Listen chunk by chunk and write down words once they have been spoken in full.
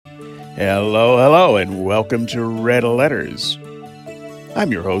Hello, and welcome to Red Letters.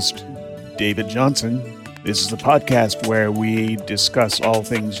 I'm your host, David Johnson. This is the podcast where we discuss all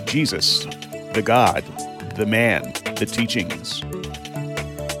things Jesus, the God, the man, the teachings.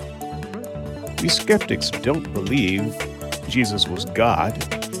 We skeptics don't believe Jesus was God,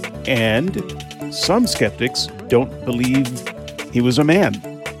 and some skeptics don't believe he was a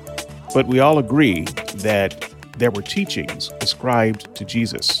man. But we all agree that there were teachings ascribed to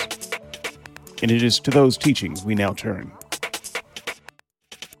Jesus. And it is to those teachings we now turn.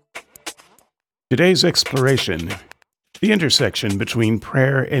 Today's exploration, the intersection between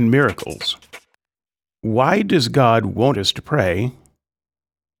prayer and miracles. Why does God want us to pray?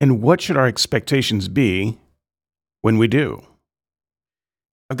 And what should our expectations be when we do?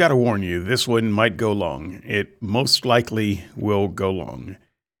 I've got to warn you, this one might go long. It most likely will go long.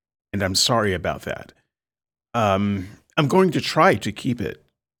 And I'm sorry about that. I'm going to try to keep it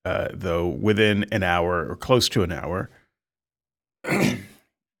though, within an hour or close to an hour.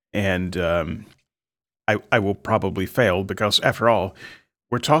 And I will probably fail because, after all,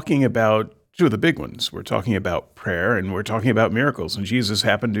 we're talking about two of the big ones. We're talking about prayer and we're talking about miracles. And Jesus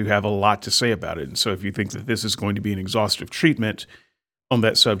happened to have a lot to say about it. And so if you think that this is going to be an exhaustive treatment on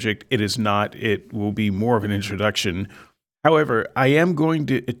that subject, it is not. It will be more of an introduction. However, I am going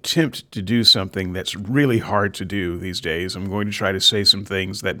to attempt to do something that's really hard to do these days. I'm going to try to say some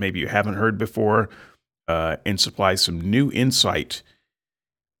things that maybe you haven't heard before and supply some new insight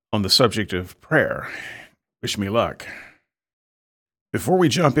on the subject of prayer. Wish me luck. Before we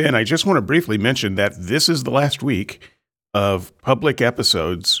jump in, I just want to briefly mention that this is the last week of public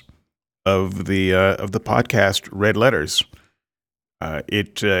episodes of the podcast Red Letters.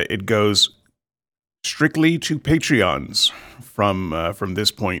 It goes strictly to Patreons from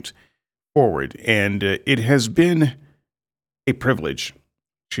this point forward, and it has been a privilege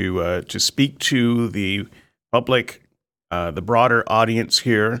to speak to the public, the broader audience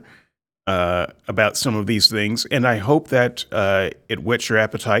here about some of these things, and I hope that it whets your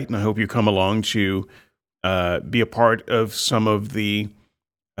appetite, and I hope you come along to be a part of some of the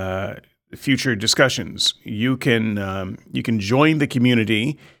future discussions. You can join the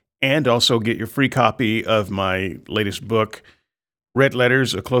community and also get your free copy of my latest book, Red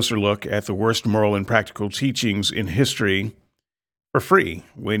Letters, A Closer Look at the Worst Moral and Practical Teachings in History, for free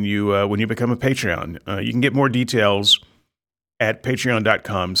when you become a Patreon. You can get more details at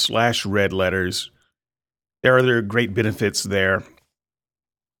patreon.com/redletters. There are other great benefits there.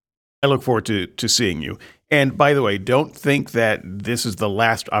 I look forward to seeing you. And by the way, don't think that this is the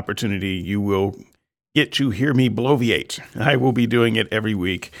last opportunity you will get to hear me bloviate. I will be doing it every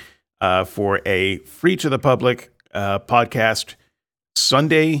week for a free to the public podcast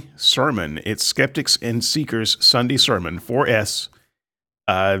Sunday sermon. It's Skeptics and Seekers Sunday Sermon, 4S.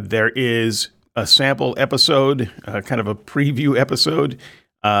 There is a sample episode, kind of a preview episode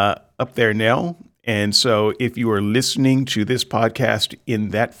up there now. And so if you are listening to this podcast in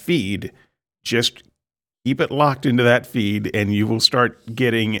that feed, just keep it locked into that feed and you will start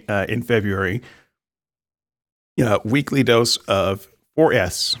getting in February weekly dose of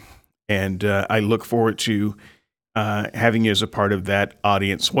 4S. And I look forward to having you as a part of that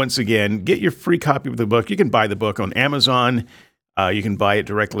audience. Once again, get your free copy of the book. You can buy the book on Amazon. You can buy it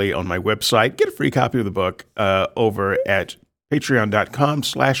directly on my website. Get a free copy of the book over at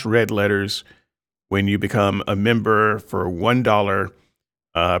patreon.com/redletters when you become a member for $1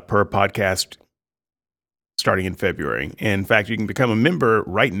 per podcast starting in February. In fact, you can become a member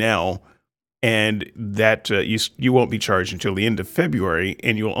right now, and that you won't be charged until the end of February,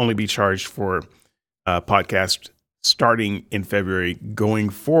 and you'll only be charged for podcast starting in February going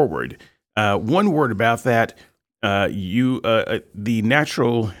forward. One word about that: the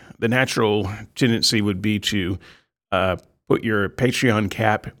natural tendency would be to put your Patreon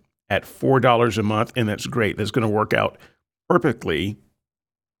cap at $4 a month, and that's great. That's going to work out perfectly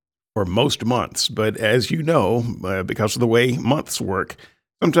for most months. But as you know, because of the way months work,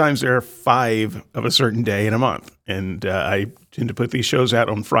 sometimes there are 5 of a certain day in a month, and I tend to put these shows out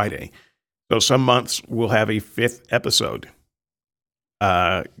on Friday. So some months we'll have a 5th episode.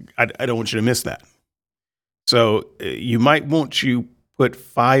 I don't want you to miss that. So you might want to put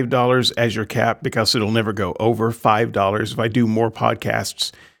 $5 as your cap because it'll never go over $5. If I do more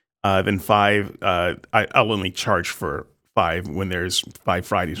podcasts than 5, I'll only charge for 5 when there's 5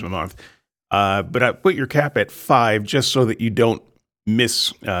 Fridays in a month. But I put your cap at 5 just so that you don't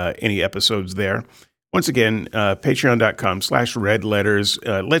miss any episodes there. Once again,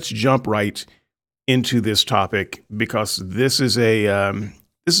 patreon.com/redletters. Let's jump right into this topic because this is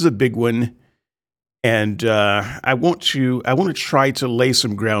a big one. And I want to try to lay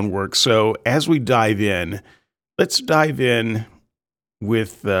some groundwork. So as we dive in, let's dive in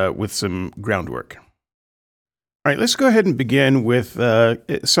with some groundwork. All right, let's go ahead and begin with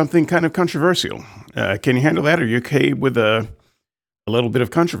something kind of controversial. Can you handle that? Are you okay with a little bit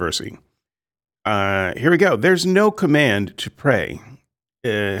of controversy? Here we go. There's no command to pray.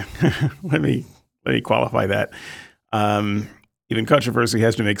 Uh, let me let me qualify that. Um, Even controversy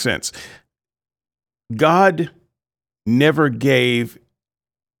has to make sense. God never gave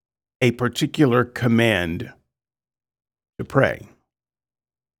a particular command to pray.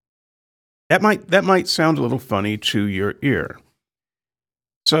 That might sound a little funny to your ear.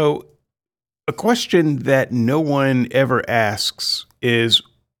 So, a question that no one ever asks is,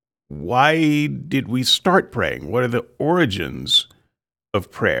 why did we start praying? What are the origins of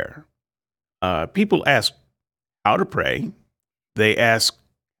prayer? People ask how to pray. They ask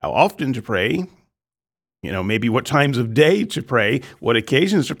how often to pray. Maybe what times of day to pray, what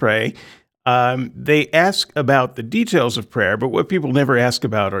occasions to pray. They ask about the details of prayer, but what people never ask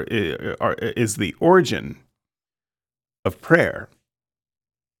about is the origin of prayer.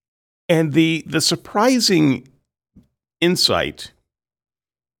 And the surprising insight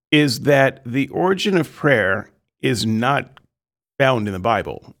is that the origin of prayer is not found in the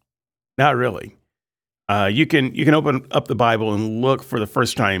Bible. Not really. You can open up the Bible and look for the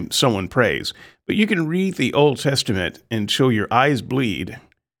first time someone prays, but you can read the Old Testament until your eyes bleed,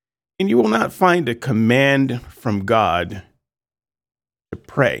 and you will not find a command from God to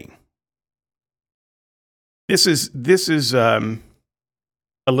pray. This is a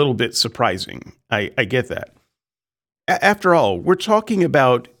little bit surprising. I get that. After all, we're talking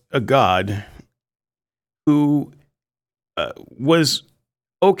about a God who was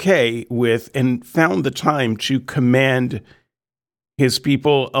okay with and found the time to command his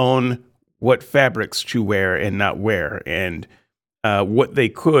people on what fabrics to wear and not wear, and what they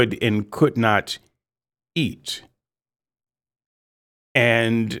could and could not eat,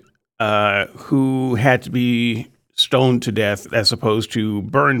 and who had to be stoned to death as opposed to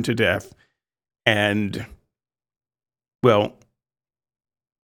burned to death, and, well,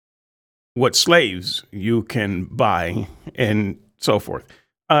 what slaves you can buy, and so forth.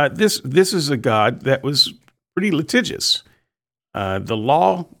 This is a God that was pretty litigious. The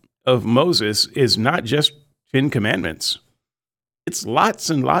law of Moses is not just 10 commandments. It's lots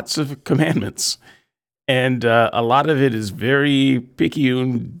and lots of commandments. And a lot of it is very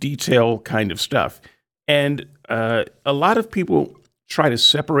picayune detail kind of stuff. And a lot of people try to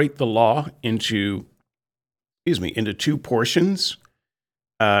separate the law into two portions.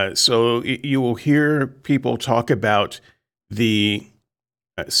 So you will hear people talk about the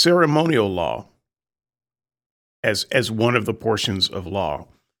ceremonial law as one of the portions of law.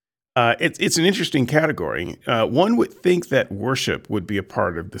 It's an interesting category. One would think that worship would be a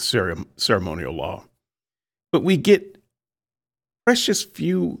part of the ceremonial law, but we get precious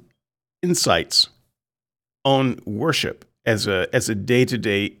few insights on worship as a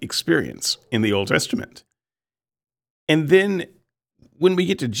day-to-day experience in the Old Testament. And then when we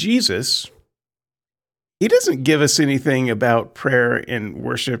get to Jesus, he doesn't give us anything about prayer and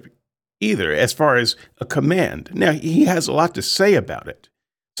worship either, as far as a command. Now, he has a lot to say about it.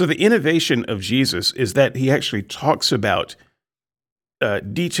 So the innovation of Jesus is that he actually talks about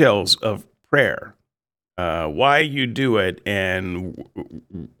details of prayer, why you do it, and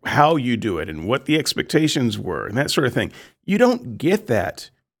how you do it, and what the expectations were, and that sort of thing. You don't get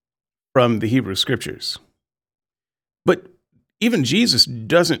that from the Hebrew Scriptures. But even Jesus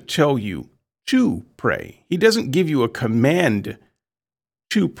doesn't tell you to pray. He doesn't give you a command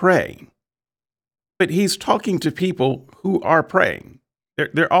to pray. But he's talking to people who are praying.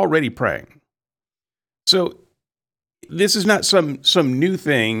 They're already praying. So this is not some new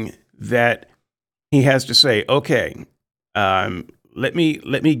thing that he has to say. Okay, let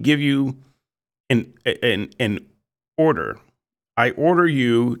me give you an order. I order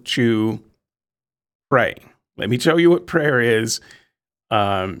you to pray. Let me tell you what prayer is.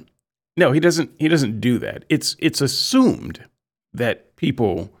 No, he doesn't do that. It's assumed that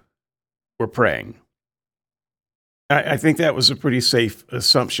people were praying. I think that was a pretty safe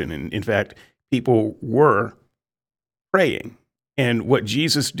assumption. And in fact, people were praying. And what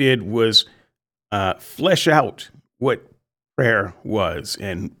Jesus did was flesh out what prayer was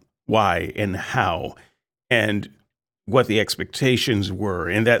and why and how and what the expectations were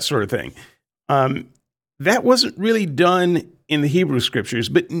and that sort of thing. That wasn't really done in the Hebrew Scriptures,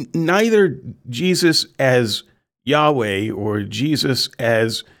 but neither Jesus as Yahweh or Jesus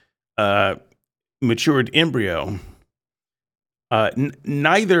as matured embryo,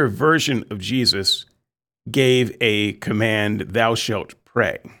 neither version of Jesus gave a command, thou shalt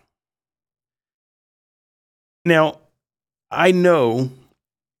pray. Now, I know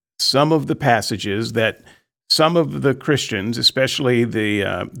some of the passages that some of the Christians, especially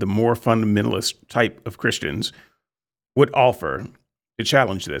the more fundamentalist type of Christians, would offer to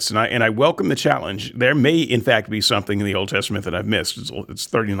challenge this, and I welcome the challenge. There may, in fact, be something in the Old Testament that I've missed. It's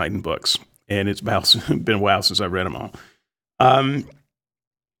 39 books, and it's been a while since I've read them all.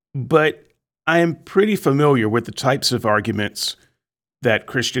 But I am pretty familiar with the types of arguments that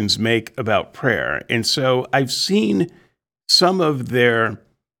Christians make about prayer, and so I've seen some of their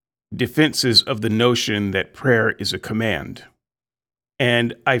defenses of the notion that prayer is a command.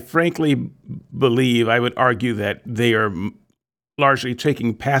 And I frankly believe, I would argue that they are largely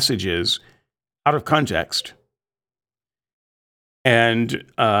taking passages out of context and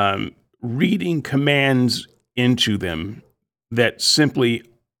reading commands into them that simply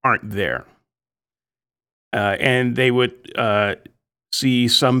aren't there. And they would see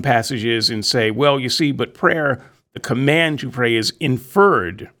some passages and say, well, you see, but prayer, the command to pray is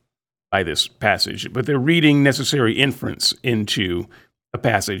inferred by this passage, but they're reading necessary inference into a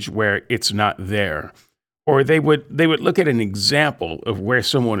passage where it's not there. Or they would look at an example of where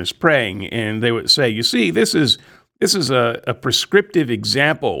someone is praying, and they would say, you see, this is a prescriptive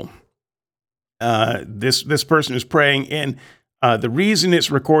example. This person is praying, and the reason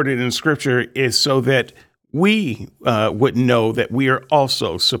it's recorded in Scripture is so that we would know that we are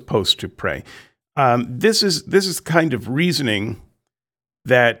also supposed to pray. This is kind of reasoning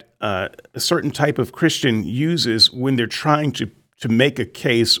that a certain type of Christian uses when they're trying to make a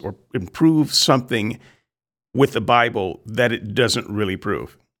case or improve something with the Bible that it doesn't really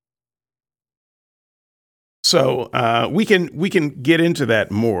prove. So we can get into that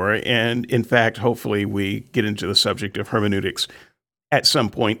more, and in fact, hopefully, we get into the subject of hermeneutics at some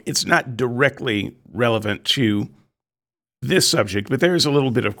point. It's not directly relevant to this subject, but there is a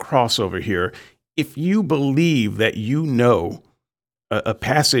little bit of crossover here. If you believe that you know a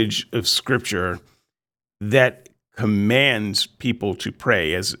passage of Scripture that commands people to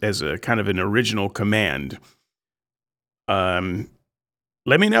pray as a kind of an original command, let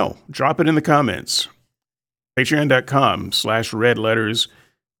me know. Drop it in the comments.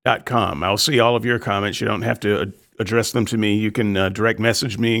 Patreon.com/redletters.com. I'll see all of your comments. You don't have to address them to me. You can direct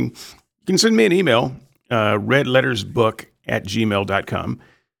message me. You can send me an email, redlettersbook@gmail.com.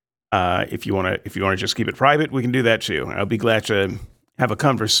 If you want to just keep it private, we can do that too. I'll be glad to have a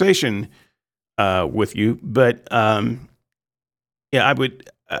conversation with you. But yeah, I would.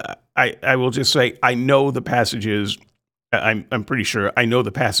 I will just say I know the passages. I'm pretty sure I know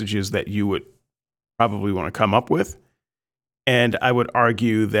the passages that you would probably want to come up with, and I would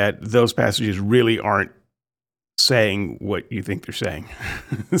argue that those passages really aren't saying what you think they're saying.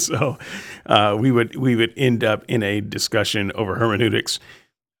 So we would end up in a discussion over hermeneutics,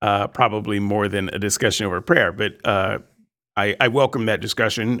 probably more than a discussion over prayer. But I welcome that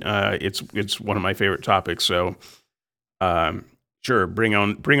discussion. It's one of my favorite topics. So sure, bring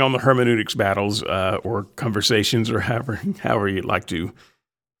on the hermeneutics battles or conversations, or however you'd like to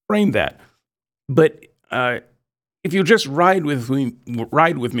frame that. But if you just ride with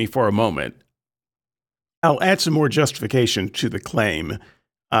me for a moment, I'll add some more justification to the claim.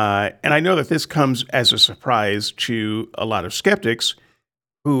 And I know that this comes as a surprise to a lot of skeptics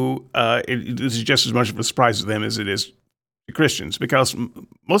who this is just as much of a surprise to them as it is to Christians, because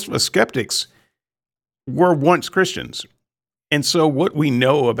most of us skeptics were once Christians. And so what we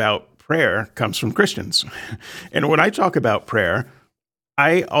know about prayer comes from Christians. And when I talk about prayer,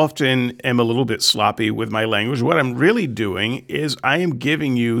 I often am a little bit sloppy with my language. What I'm really doing is I am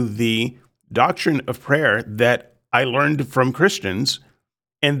giving you the doctrine of prayer that I learned from Christians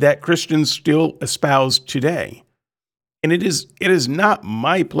and that Christians still espouse today. And it is not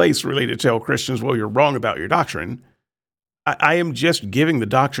my place really to tell Christians, well, you're wrong about your doctrine. I am just giving the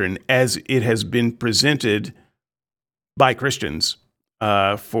doctrine as it has been presented by Christians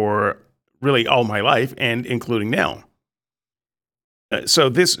for really all my life, and including now. So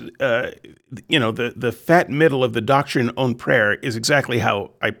this, the fat middle of the doctrine on prayer is exactly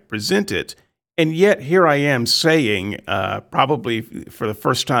how I present it. And yet here I am saying, probably for the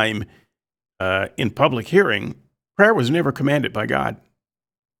first time in public hearing, prayer was never commanded by God.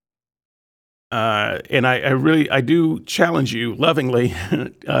 And I do challenge you, lovingly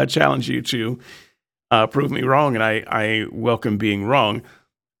challenge you to prove me wrong, and I welcome being wrong.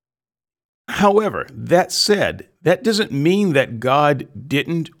 However, that said, that doesn't mean that God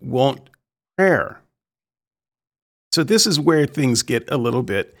didn't want prayer. So this is where things get a little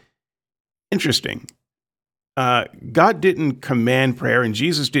bit interesting. God didn't command prayer, and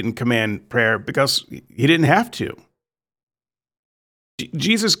Jesus didn't command prayer because he didn't have to.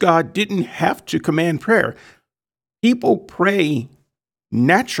 Jesus, God, didn't have to command prayer. People pray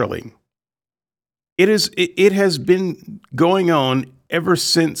naturally. It has been going on ever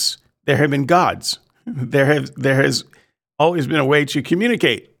since there have been gods. There has always been a way to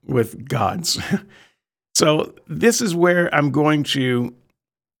communicate with gods. So this is where I'm going to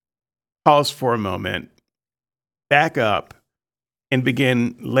pause for a moment, back up, and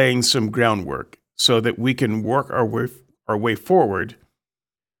begin laying some groundwork so that we can work our way forward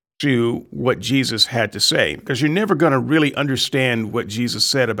to what Jesus had to say. Because you're never going to really understand what Jesus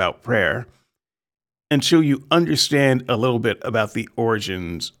said about prayer until you understand a little bit about the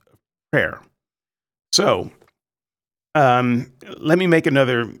origins of prayer. So let me make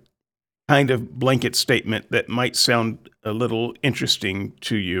another kind of blanket statement that might sound a little interesting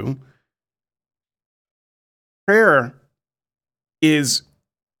to you. Prayer is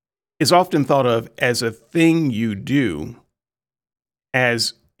often thought of as a thing you do,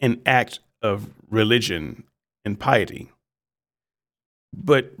 as an act of religion and piety.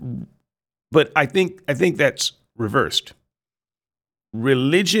 But I think that's reversed.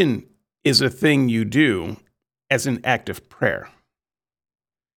 Religion is a thing you do as an act of prayer.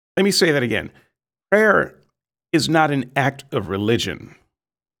 Let me say that again. Prayer is not an act of religion.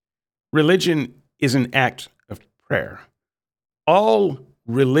 Religion is an act of prayer. All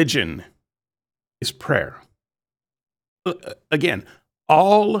religion is prayer. Again,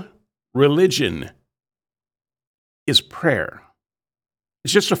 all religion is prayer.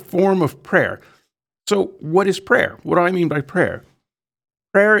 It's just a form of prayer. So what is prayer? What do I mean by prayer?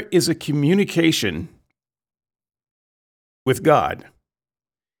 Prayer is a communication with God.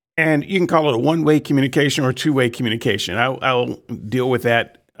 And you can call it a one-way communication or a two-way communication. I'll deal with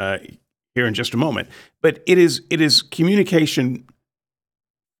that here in just a moment. But it is communication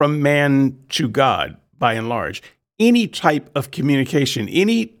from man to God, by and large. Any type of communication,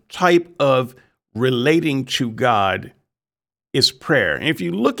 any type of relating to God is prayer. And if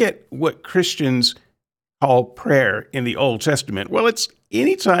you look at what Christians call prayer in the Old Testament, well, it's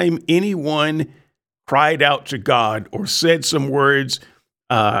anytime anyone cried out to God or said some words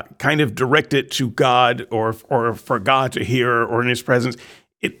kind of directed to God or for God to hear or in his presence,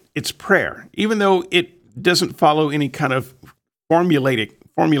 it's prayer. Even though it doesn't follow any kind of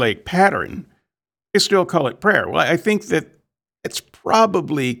formulaic pattern, they still call it prayer. Well, I think that it's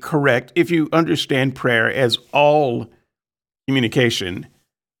probably correct if you understand prayer as all communication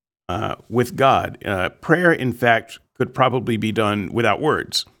with God. Prayer, in fact, could probably be done without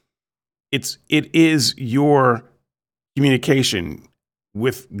words. It is your communication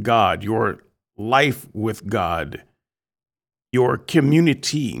with God, your life with God, your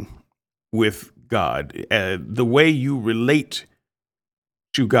community with God, the way you relate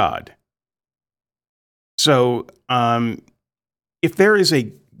to God. So, if there is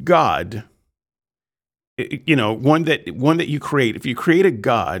a God, one that you create, if you create a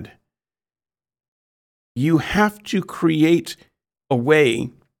God, you have to create a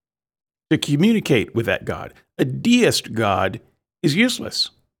way to communicate with that God. A deist God is useless.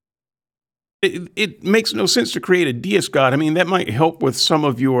 It makes no sense to create a deist God. I mean, that might help with some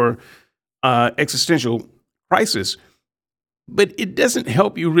of your existential crisis, but it doesn't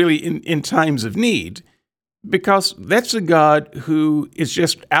help you really in times of need, because that's a God who is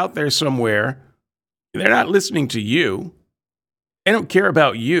just out there somewhere. They're not listening to you. They don't care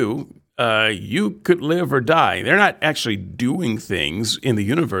about you. You could live or die. They're not actually doing things in the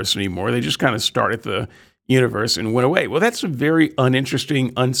universe anymore. They just kind of started the universe and went away. Well, that's a very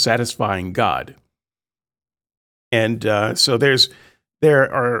uninteresting, unsatisfying God. And so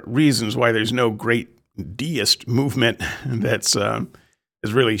there are reasons why there's no great deist movement that's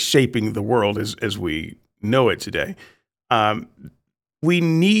is really shaping the world as we know it today. We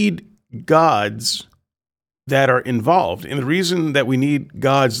need gods that are involved. And the reason that we need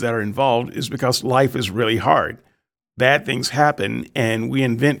gods that are involved is because life is really hard. Bad things happen, and we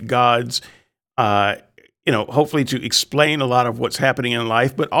invent gods, hopefully to explain a lot of what's happening in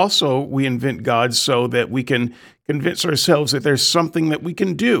life, but also we invent gods so that we can convince ourselves that there's something that we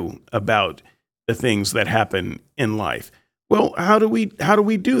can do about the things that happen in life. Well, how do we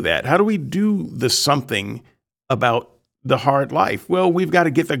do that? How do we do the something about the hard life? Well, we've got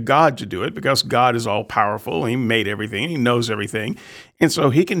to get the God to do it, because God is all powerful. He made everything. He knows everything. And so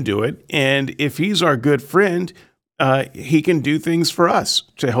he can do it. And if he's our good friend, he can do things for us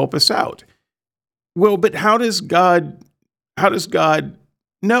to help us out. Well, but how does God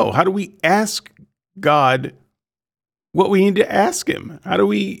know? How do we ask God what we need to ask him? How do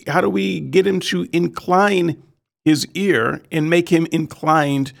we get him to incline his ear and make him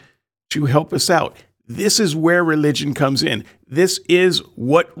inclined to help us out. This is where religion comes in. This is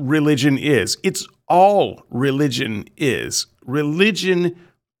what religion is. It's all religion is. Religion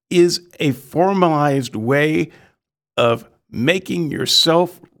is a formalized way of making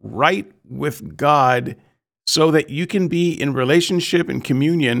yourself right with God so that you can be in relationship and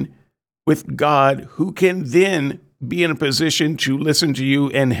communion with God, who can then be in a position to listen to you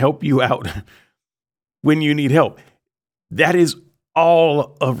and help you out when you need help. That is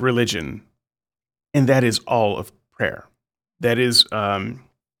all of religion, and that is all of prayer. That is,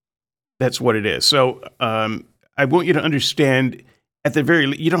 that's what it is. So I want you to understand, at the very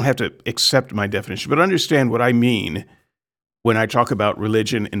least, you don't have to accept my definition, but understand what I mean when I talk about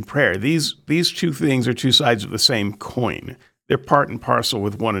religion and prayer. These two things are two sides of the same coin. They're part and parcel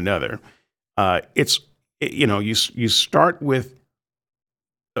with one another. You start with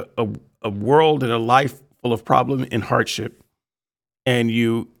a world and a life full of problem and hardship, and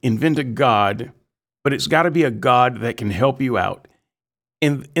you invent a God, but it's got to be a God that can help you out.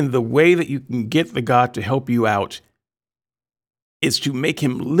 And the way that you can get the God to help you out is to make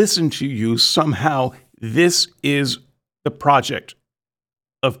him listen to you somehow. This is the project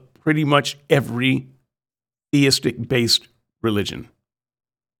of pretty much every theistic-based religion.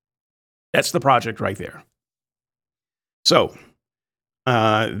 That's the project right there. So,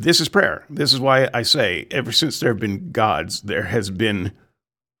 this is prayer. This is why I say, ever since there have been gods, there has been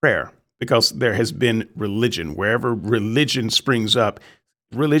prayer, because there has been religion. Wherever religion springs up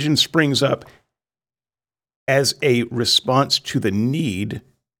as a response to the need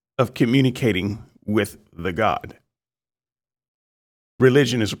of communicating with the God.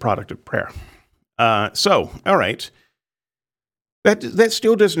 Religion is a product of prayer. All right. That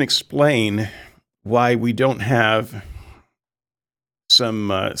still doesn't explain why we don't have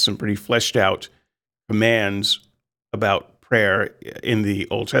some pretty fleshed out commands about prayer in the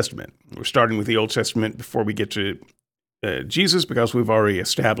Old Testament. We're starting with the Old Testament before we get to Jesus, because we've already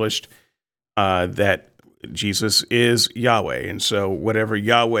established that Jesus is Yahweh, and so whatever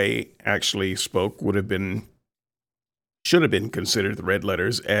Yahweh actually spoke should have been considered the red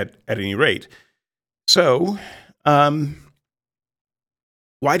letters at any rate. So,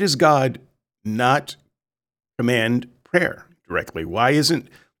 why does God not command prayer directly? Why isn't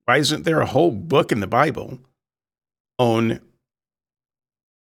there a whole book in the Bible on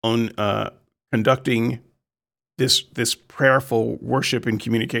conducting this prayerful worship and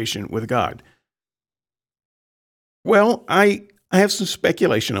communication with God? Well, I have some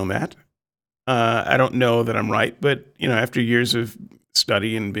speculation on that. I don't know that I'm right, but after years of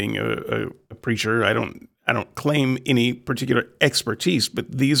study and being a preacher, I don't claim any particular expertise,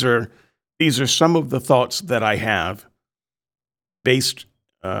 but these are some of the thoughts that I have based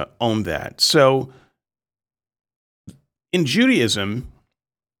on that. So, in Judaism,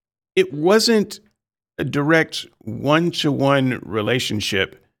 it wasn't a direct one-to-one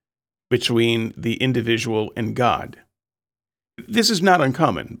relationship between the individual and God. This is not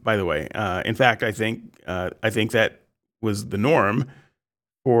uncommon, by the way. In fact, I think that was the norm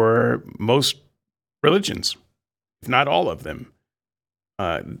for most religions, if not all of them.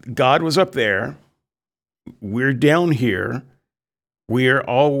 God was up there. We're down here. We're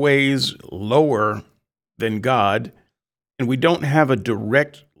always lower than God, and we don't have a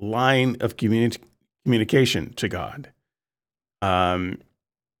direct line of communication to God.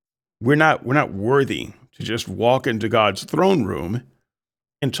 We're not worthy to just walk into God's throne room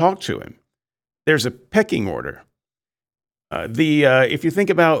and talk to him. There's a pecking order. If you think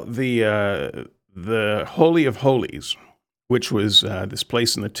about the Holy of Holies, which was this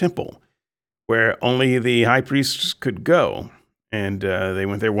place in the temple where only the high priests could go, and they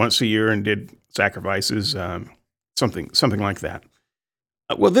went there once a year and did sacrifices, something like that.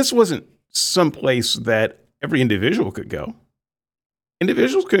 Well, this wasn't some place that every individual could go.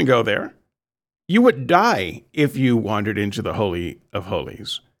 Individuals couldn't go there. You would die if you wandered into the Holy of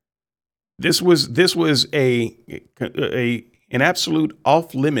Holies. This was an absolute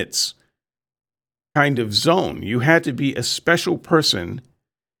off limits kind of zone. You had to be a special person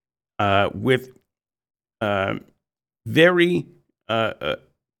with very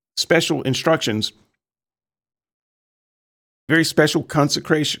special instructions, very special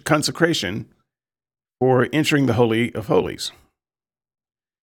consecration for entering the Holy of Holies.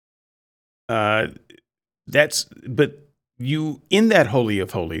 But you, in that Holy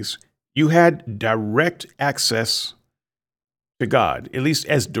of Holies, you had direct access to God, at least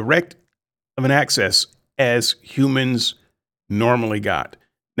as direct of an access as humans normally got.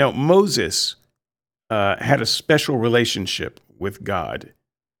 Now, Moses had a special relationship with God.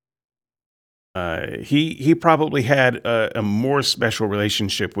 He probably had a more special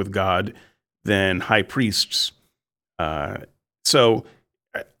relationship with God than high priests. Uh, so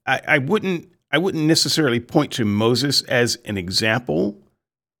I wouldn't necessarily point to Moses as an example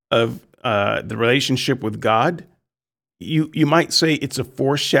of the relationship with God. You might say it's a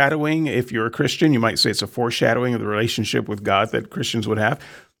foreshadowing. If you're a Christian, you might say it's a foreshadowing of the relationship with God that Christians would have.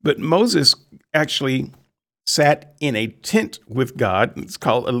 But Moses actually sat in a tent with God. It's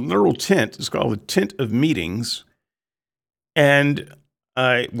called a literal tent. It's called the tent of meetings, and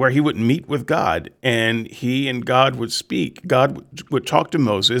where he would meet with God, and he and God would speak. God would talk to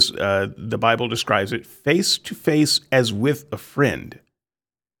Moses. The Bible describes it face to face as with a friend.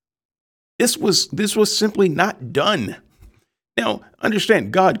 This was simply not done. Now,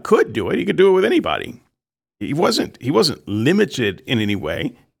 understand, God could do it. He could do it with anybody. He wasn't limited in any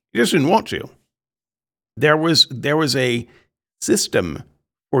way. He just didn't want to. There was a system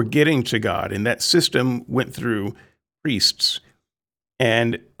for getting to God, and that system went through priests.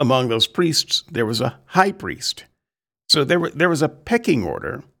 And among those priests, there was a high priest. So there was a pecking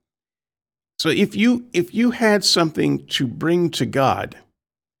order. So if you had something to bring to God,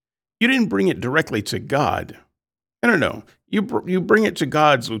 you didn't bring it directly to God. No. You bring it to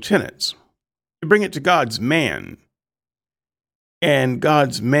God's lieutenants. You bring it to God's man, and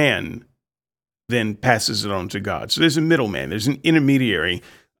God's man then passes it on to God. So there's a middleman. There's an intermediary.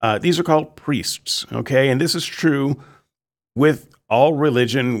 These are called priests. Okay, and this is true with all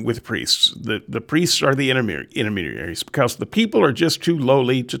religion with priests. The priests are the intermediaries because the people are just too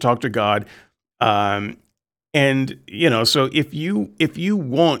lowly to talk to God. So if you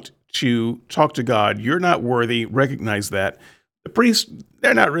want to talk to God, you're not worthy. Recognize that. The priests,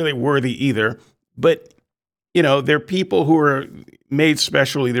 they're not really worthy either. But they're people who are made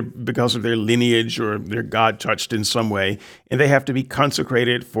special either because of their lineage or they're God touched in some way, and they have to be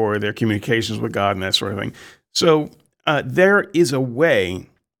consecrated for their communications with God and that sort of thing. So there is a way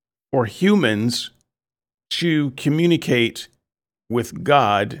for humans to communicate with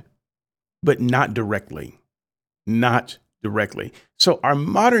God, but not directly. Not directly. So our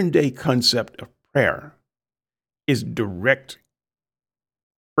modern day concept of prayer is direct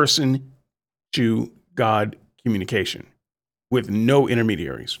person to God communication with no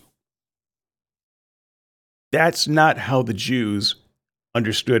intermediaries. That's not how the Jews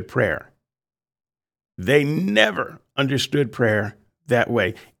understood prayer. They never understood prayer that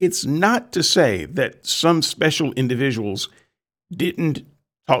way. It's not to say that some special individuals didn't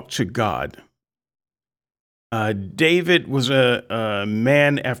talk to God. David was a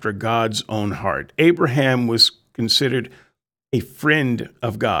man after God's own heart. Abraham was considered a friend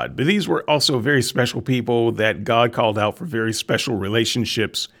of God, but these were also very special people that God called out for very special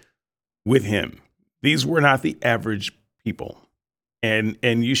relationships with him. These were not the average people. And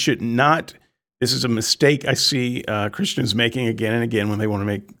you should not, this is a mistake I see Christians making again and again when they want to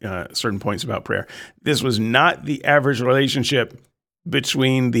make certain points about prayer. This was not the average relationship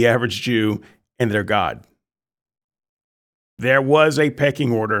between the average Jew and their God. There was a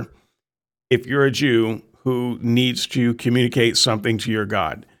pecking order if you're a Jew who needs to communicate something to your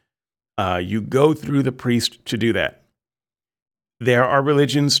God. You go through the priest to do that. There are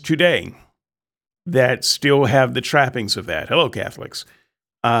religions today that still have the trappings of that. Hello, Catholics.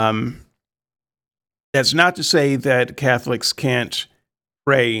 That's not to say that Catholics can't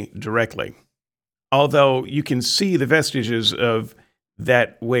pray directly, although you can see the vestiges of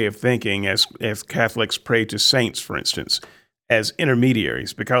that way of thinking as Catholics pray to saints, for instance, as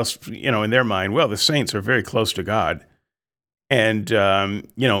intermediaries, because, in their mind, well, the saints are very close to God. And,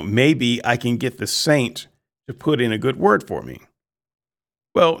 maybe I can get the saint to put in a good word for me.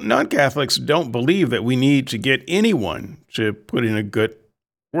 Well, non-Catholics don't believe that we need to get anyone to put in a good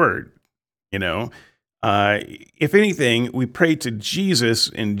word. If anything, we pray to Jesus,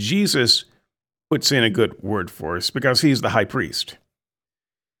 and Jesus puts in a good word for us because he's the high priest.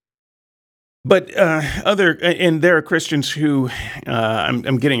 But there are Christians who,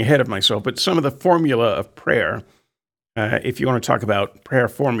 I'm getting ahead of myself, but some of the formula of prayer, if you want to talk about prayer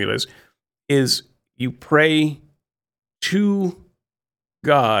formulas, is you pray to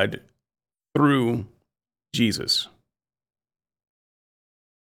God through Jesus.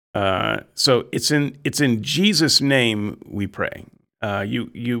 So it's in Jesus' name we pray.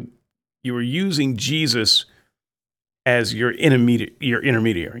 You are using Jesus as your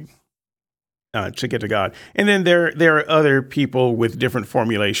intermediary. To get to God. And then there are other people with different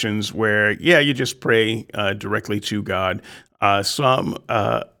formulations where, you just pray directly to God. Some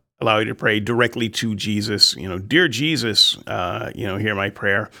allow you to pray directly to Jesus. Dear Jesus, hear my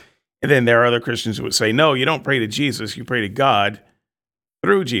prayer. And then there are other Christians who would say, no, you don't pray to Jesus. You pray to God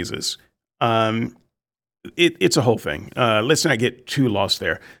through Jesus. Um, it's a whole thing. Let's not get too lost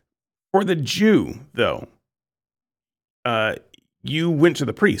there. For the Jew, though, uh, you went to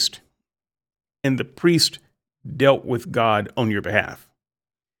the priest, and the priest dealt with God on your behalf.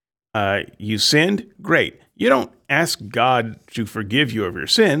 You sinned? Great. You don't ask God to forgive you of your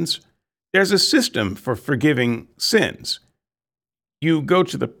sins. There's a system for forgiving sins. You go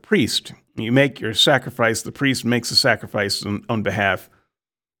to the priest, you make your sacrifice, the priest makes a sacrifice on behalf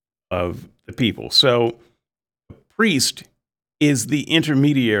of the people. So the priest is the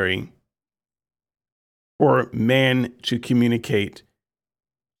intermediary for man to communicate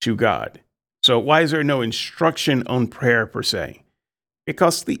to God. So why is there no instruction on prayer per se?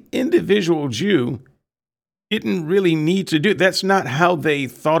 Because the individual Jew didn't really need to do. That's not how they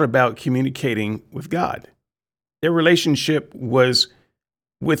thought about communicating with God. Their relationship was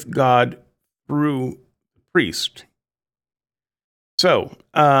with God through the priest. So,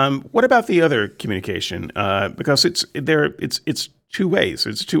 what about the other communication? Because it's two ways.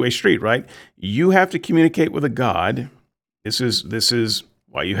 It's a two-way street, right? You have to communicate with a God. This is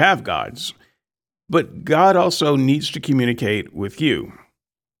why you have gods. But God also needs to communicate with you,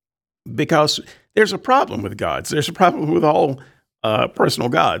 because there's a problem with gods. There's a problem with all personal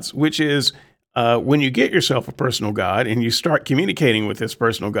gods, which is when you get yourself a personal God and you start communicating with this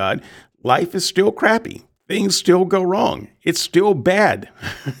personal God, life is still crappy. Things still go wrong. It's still bad.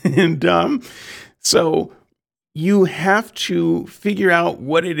 And so you have to figure out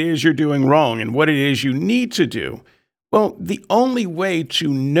what it is you're doing wrong and what it is you need to do. Well, the only way to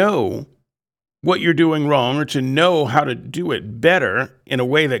know what you're doing wrong or to know how to do it better in a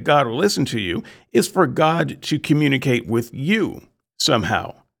way that God will listen to you is for God to communicate with you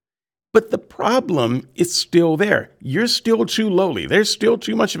somehow. But the problem is still there. You're still too lowly. There's still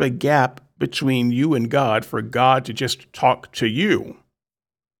too much of a gap between you and God for God to just talk to you.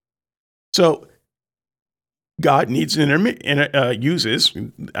 So God needs uses,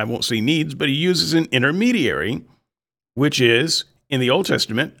 I won't say needs, but he uses an intermediary, which is, in the Old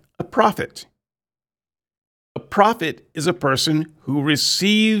Testament, a prophet. A prophet is a person who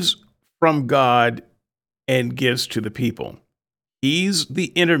receives from God and gives to the people. He's the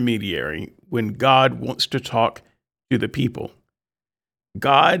intermediary when God wants to talk to the people.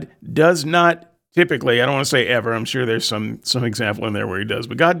 God does not typically, I don't want to say ever, I'm sure there's some example in there where he does,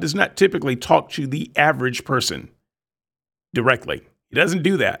 but God does not typically talk to the average person directly. He doesn't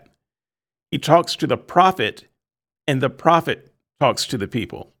do that. He talks to the prophet, and the prophet talks to the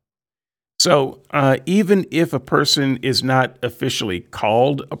people. So even if a person is not officially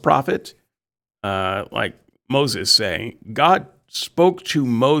called a prophet, like Moses saying, God spoke to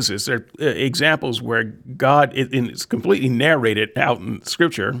Moses. There are examples where God, and it's completely narrated out in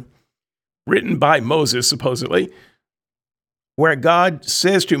Scripture, written by Moses, supposedly, where God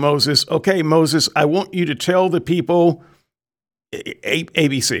says to Moses, okay, Moses, I want you to tell the people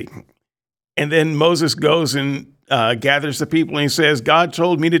ABC. And then Moses goes and gathers the people and he says, God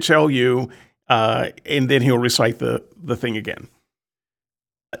told me to tell you, and then he'll recite the thing again.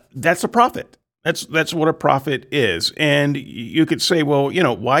 That's a prophet. That's what a prophet is. And you could say, well,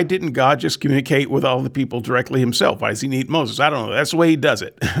 why didn't God just communicate with all the people directly himself? Why does he need Moses? I don't know. That's the way he does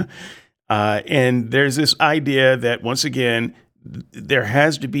it. And there's this idea that, once again, there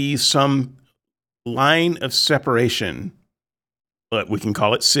has to be some line of separation, but we can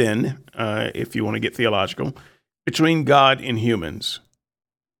call it sin, if you want to get theological, between God and humans.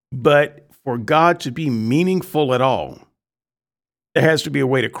 But for God to be meaningful at all, there has to be a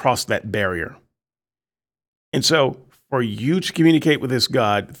way to cross that barrier. And so for you to communicate with this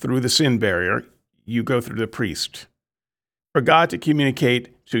God through the sin barrier, you go through the priest. For God to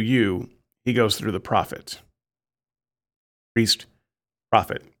communicate to you, he goes through the prophet. Priest,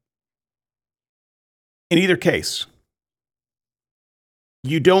 prophet. In either case,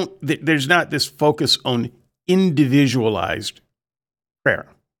 there's not this focus on individualized prayer.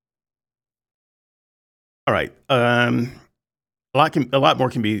 All right. A lot more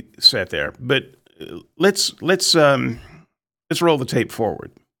can be said there, but let's roll the tape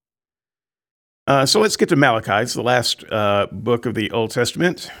forward. So let's get to Malachi. It's the last book of the Old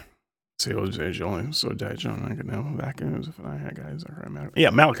Testament. Yeah,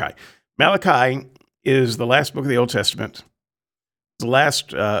 Malachi. Malachi is the last book of the Old Testament. It's the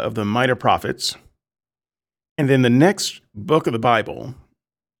last of the minor prophets. And then the next book of the Bible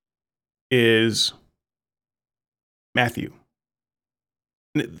is Matthew.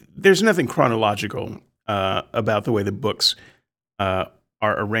 There's nothing chronological about the way the books are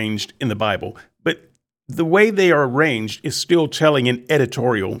arranged in the Bible, but the way they are arranged is still telling an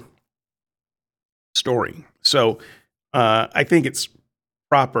editorial story. So I think it's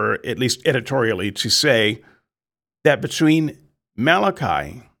proper, at least editorially, to say that between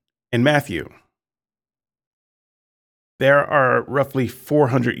Malachi and Matthew, there are roughly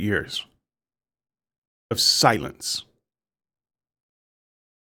 400 years of silence.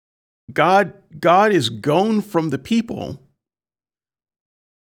 God is gone from the people.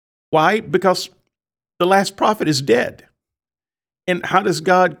 Why? Because the last prophet is dead. And how does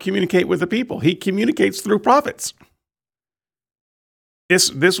God communicate with the people? He communicates through prophets.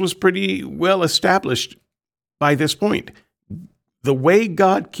 This was pretty well established by this point. The way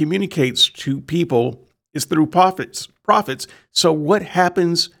God communicates to people is through prophets. So what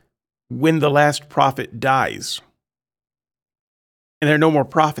happens when the last prophet dies and there are no more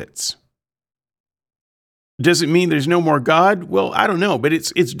prophets? Does it mean there's no more God? Well, I don't know, but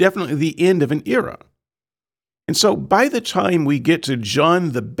it's definitely the end of an era. And so by the time we get to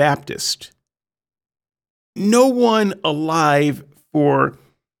John the Baptist, no one alive for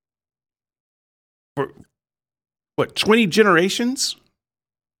 20 generations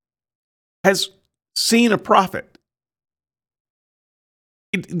has seen a prophet.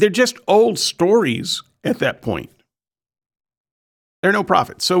 They're just old stories at that point. There are no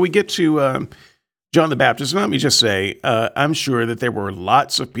prophets. So we get to John the Baptist. And let me just say, I'm sure that there were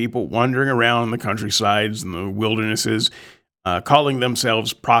lots of people wandering around the countrysides and the wildernesses, calling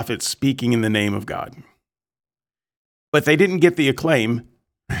themselves prophets, speaking in the name of God. But they didn't get the acclaim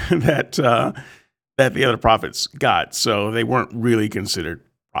that the other prophets got, so they weren't really considered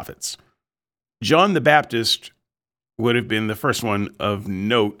prophets. John the Baptist would have been the first one of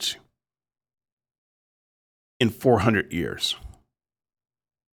note in 400 years.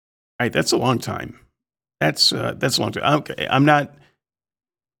 All right, that's a long time. That's a long time. Okay, I'm not.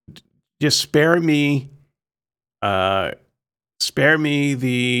 Just spare me the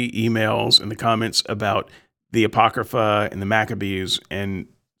emails and the comments about the Apocrypha and the Maccabees and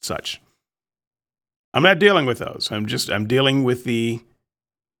such. I'm not dealing with those. I'm dealing with the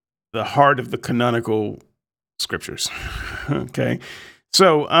heart of the canonical scriptures. Okay.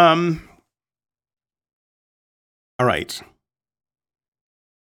 So, all right.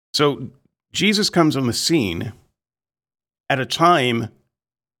 So Jesus comes on the scene at a time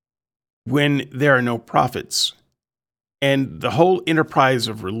when there are no prophets, and the whole enterprise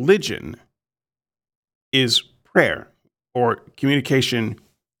of religion is prayer or communication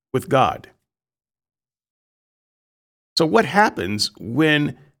with God. So what happens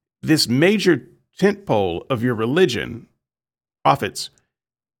when this major tentpole of your religion, prophets,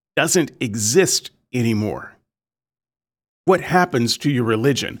 doesn't exist anymore? What happens to your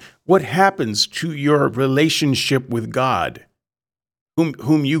religion? What happens to your relationship with God, who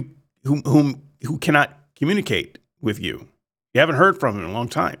cannot communicate with you? You haven't heard from him in a long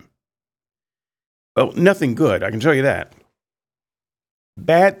time. Well, nothing good, I can tell you that.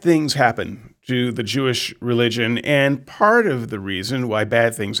 Bad things happen to the Jewish religion, and part of the reason why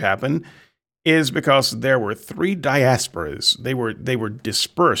bad things happen is because there were 3 diasporas. They were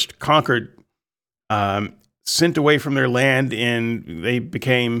dispersed, conquered, sent away from their land, and they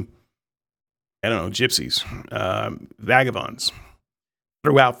became, gypsies, vagabonds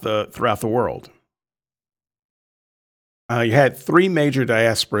throughout the world. You had 3 major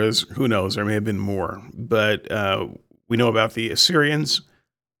diasporas. Who knows? There may have been more, but we know about the Assyrians,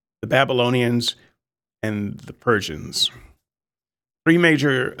 the Babylonians, and the Persians. 3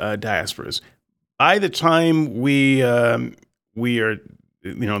 major diasporas. By the time we are,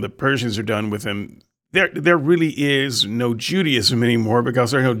 the Persians are done with them, there really is no Judaism anymore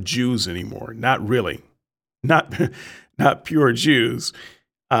because there are no Jews anymore. Not really, not pure Jews.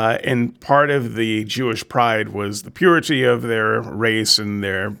 And part of the Jewish pride was the purity of their race and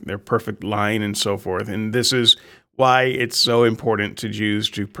their perfect line and so forth. And this is why it's so important to Jews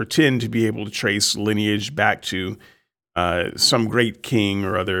to pretend to be able to trace lineage back to some great king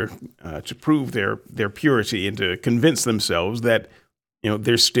or other to prove their purity and to convince themselves that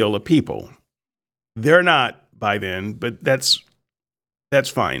they're still a people. They're not by then, but that's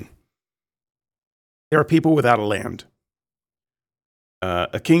fine. There are people without a land.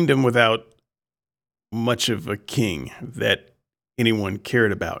 A kingdom without much of a king that anyone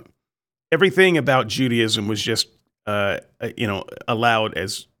cared about. Everything about Judaism was just, allowed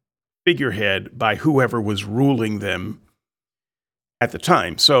as figurehead by whoever was ruling them at the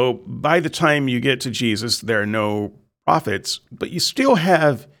time. So by the time you get to Jesus, there are no prophets, but you still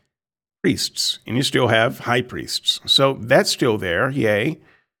have priests and you still have high priests. So that's still there, yay.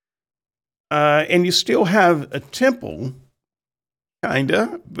 And you still have a temple.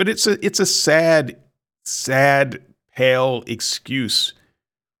 Kinda, but it's a sad, pale excuse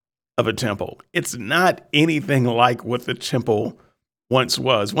of a temple. It's not anything like what the temple once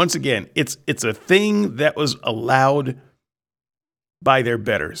was. Once again, it's a thing that was allowed by their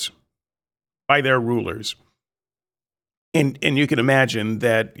betters, by their rulers. And you can imagine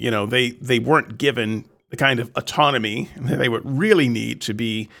that, they weren't given the kind of autonomy that they would really need to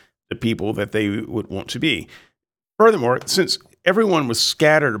be the people that they would want to be. Furthermore, since everyone was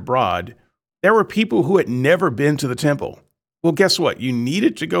scattered abroad, there were people who had never been to the temple. Well, guess what? You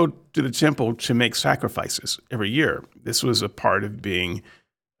needed to go to the temple to make sacrifices every year. This was a part of being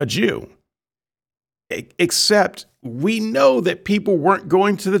a Jew. Except we know that people weren't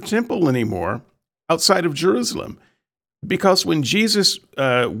going to the temple anymore outside of Jerusalem. Because when Jesus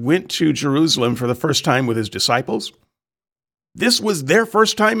went to Jerusalem for the first time with his disciples, this was their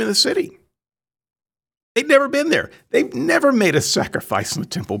first time in the city. They'd never been there. They've never made a sacrifice in the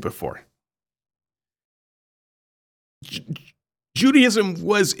temple before. Judaism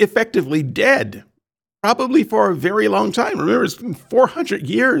was effectively dead, probably for a very long time. Remember, it's been 400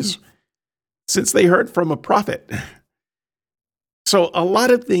 years since they heard from a prophet. So a lot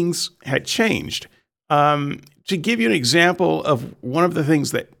of things had changed. To give you an example of one of the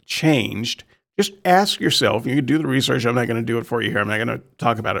things that changed, just ask yourself, you can do the research, I'm not going to do it for you here, I'm not going to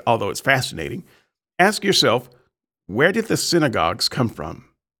talk about it, although it's fascinating. Ask yourself, where did the synagogues come from?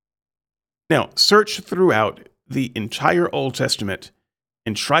 Now, search throughout the entire Old Testament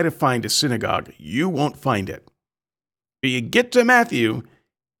and try to find a synagogue. You won't find it. But you get to Matthew,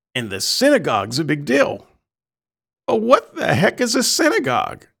 and the synagogue's a big deal. Well, what the heck is a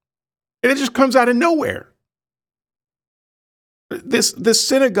synagogue? And it just comes out of nowhere. This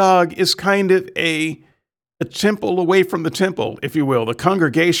synagogue is kind of a temple away from the temple, if you will, the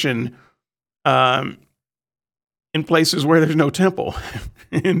congregation in places where there's no temple.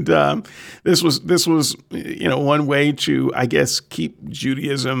 And this was one way to, I guess, keep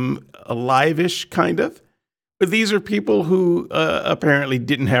Judaism alive-ish, kind of. But these are people who apparently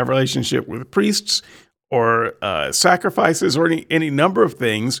didn't have a relationship with priests or sacrifices or any number of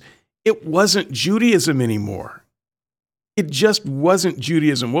things. It wasn't Judaism anymore. It just wasn't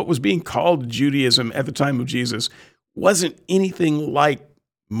Judaism. What was being called Judaism at the time of Jesus wasn't anything like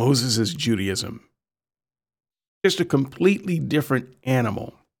Moses' Judaism. Just a completely different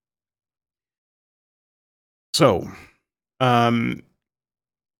animal. So,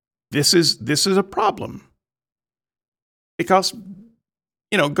 this is a problem. Because,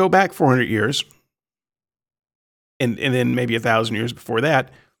 go back 400 years, and then maybe 1,000 years before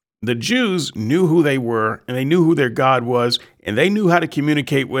that, the Jews knew who they were, and they knew who their God was, and they knew how to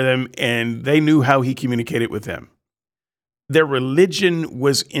communicate with him, and they knew how he communicated with them. Their religion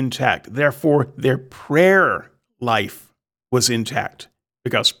was intact. Therefore, their prayer life was intact,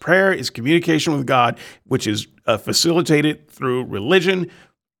 because prayer is communication with God, which is facilitated through religion,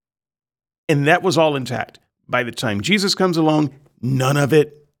 and that was all intact. By the time Jesus comes along, none of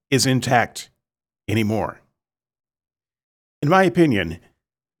it is intact anymore. In my opinion,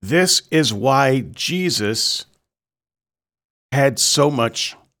 this is why Jesus had so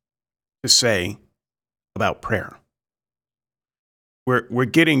much to say about prayer. We're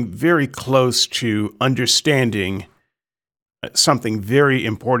getting very close to understanding something very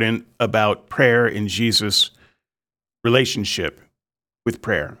important about prayer and Jesus' relationship with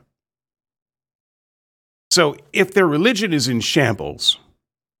prayer. So if their religion is in shambles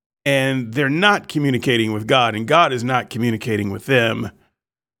and they're not communicating with God and God is not communicating with them,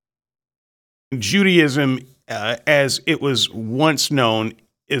 Judaism, as it was once known,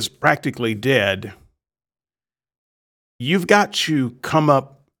 is practically dead. You've got to come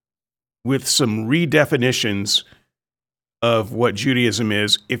up with some redefinitions of what Judaism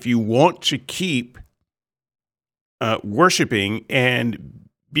is if you want to keep worshiping and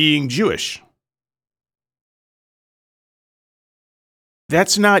being Jewish.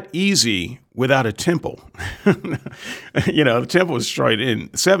 That's not easy without a temple. The temple was destroyed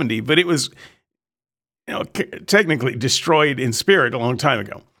in 70, but it was technically destroyed in spirit a long time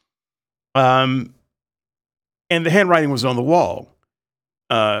ago. And the handwriting was on the wall.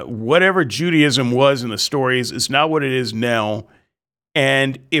 Whatever Judaism was in the stories is not what it is now.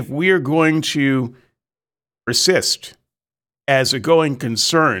 And if we are going to persist as a going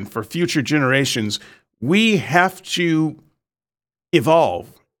concern for future generations, we have to evolve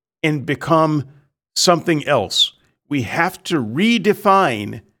and become something else. We have to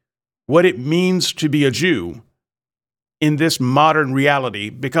redefine what it means to be a Jew in this modern reality,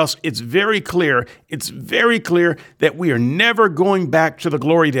 because it's very clear that we are never going back to the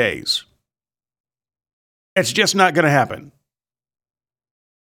glory days. It's just not going to happen.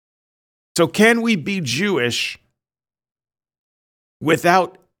 So can we be Jewish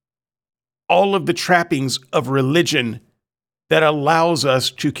without all of the trappings of religion that allows us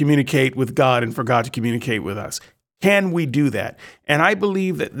to communicate with God and for God to communicate with us. Can we do that? And I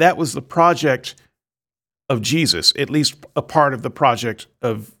believe that that was the project of Jesus, at least a part of the project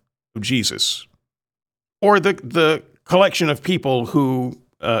of Jesus, or the collection of people who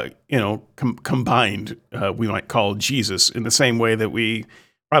combined, we might call Jesus, in the same way that we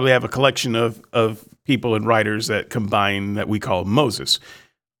probably have a collection of people and writers that combine that we call Moses.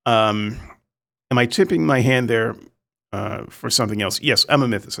 Am I tipping my hand there for something else? Yes, I'm a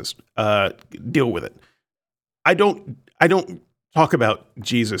mythicist. Deal with it. I don't talk about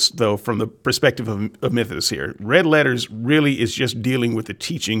Jesus, though, from the perspective of mythicists here. Red Letters really is just dealing with the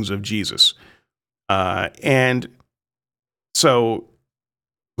teachings of Jesus. And so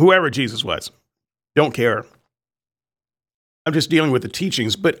whoever Jesus was, don't care. I'm just dealing with the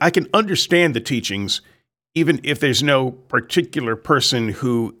teachings, but I can understand the teachings even if there's no particular person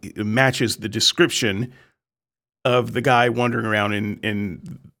who matches the description of the guy wandering around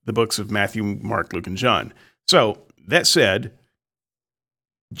in the books of Matthew, Mark, Luke, and John. So that said,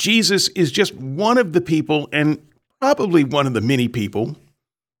 Jesus is just one of the people, and probably one of the many people,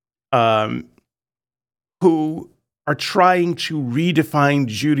 who are trying to redefine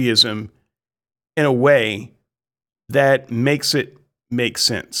Judaism in a way that makes it make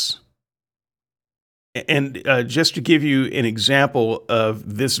sense. And just to give you an example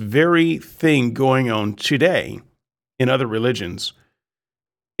of this very thing going on today in other religions,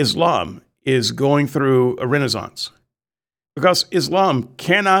 Islam is going through a renaissance, because Islam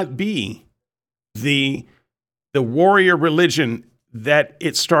cannot be the warrior religion that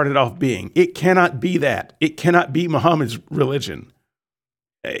it started off being. It cannot be that. It cannot be Muhammad's religion.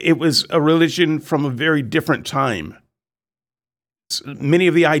 It was a religion from a very different time. Many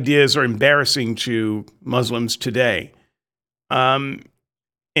of the ideas are embarrassing to Muslims today. And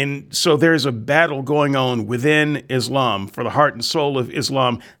so there's a battle going on within Islam for the heart and soul of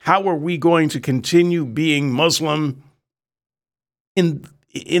Islam. How are we going to continue being Muslim in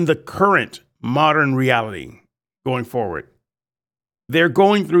the current modern reality going forward? They're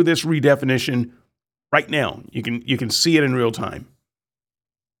going through this redefinition right now. You can see it in real time.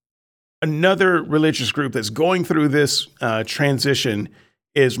 Another religious group that's going through this transition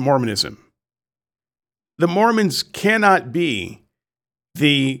is Mormonism. The Mormons cannot be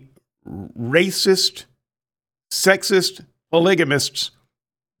the racist, sexist polygamists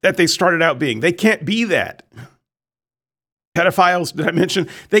that they started out being. They can't be that. Pedophiles, did I mention?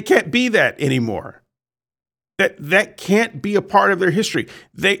 They can't be that anymore. That can't be a part of their history.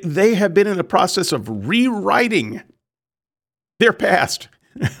 They have been in the process of rewriting their past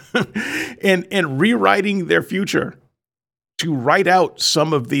and rewriting their future to write out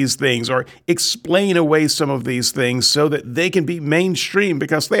some of these things or explain away some of these things so that they can be mainstream,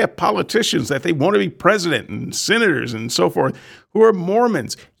 because they have politicians that they want to be president and senators and so forth who are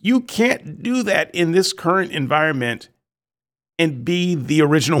Mormons. You can't do that in this current environment and be the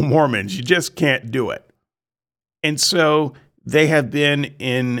original Mormons. You just can't do it. And so they have been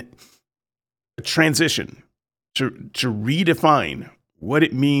in a transition to redefine what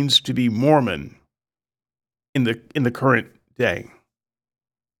it means to be Mormon in the current day.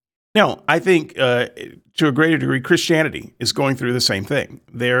 Now, I think to a greater degree, Christianity is going through the same thing.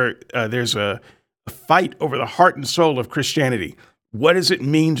 There's a fight over the heart and soul of Christianity. What does it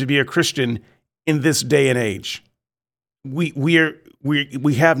mean to be a Christian in this day and age? We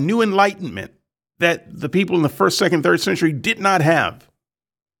have new enlightenment that the people in the first, second, third century did not have.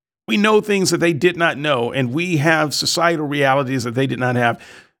 We know things that they did not know, and we have societal realities that they did not have.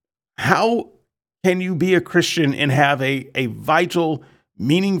 How can you be a Christian and have a vital,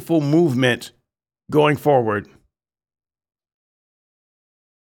 meaningful movement going forward?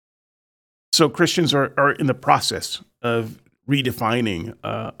 So Christians are in the process of redefining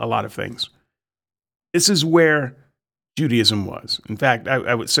a lot of things. This is where Judaism was. In fact,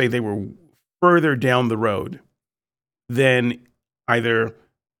 I would say they were further down the road than either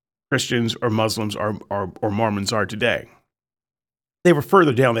Christians or Muslims or Mormons are today. They were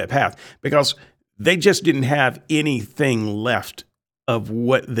further down that path because they just didn't have anything left of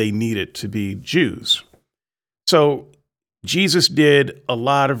what they needed to be Jews. So Jesus did a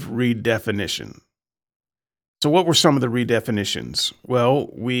lot of redefinition. So what were some of the redefinitions? Well,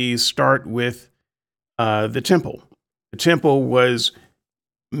 we start with the temple. The temple was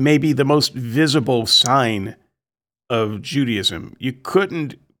maybe the most visible sign of Judaism. You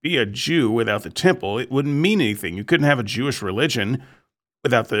couldn't be a Jew without the temple. It wouldn't mean anything. You couldn't have a Jewish religion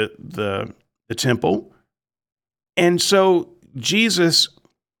without the temple. And so Jesus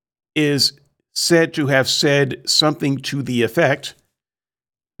is said to have said something to the effect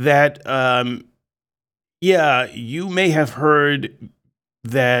that Yeah, you may have heard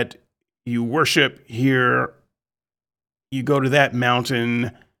that you worship here, you go to that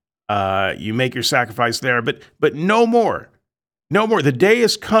mountain, you make your sacrifice there, but no more. No more. The day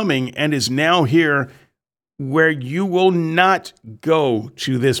is coming and is now here where you will not go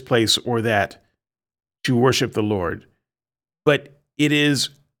to this place or that to worship the Lord, but it is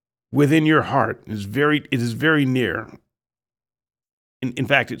within your heart. It is very near. In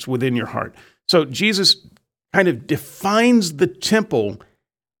fact, it's within your heart. So Jesus kind of defines the temple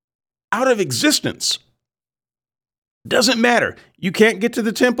out of existence. Doesn't matter. You can't get to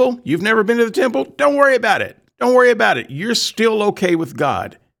the temple. You've never been to the temple. Don't worry about it. Don't worry about it. You're still okay with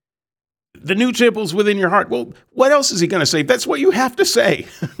God. The new temple's within your heart. Well, what else is he going to say? That's what you have to say.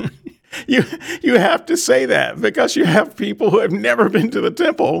 You have to say that because you have people who have never been to the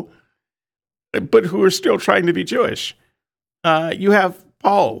temple, but who are still trying to be Jewish. You have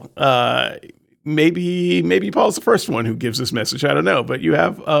Paul. Maybe Paul's the first one who gives this message. I don't know, but you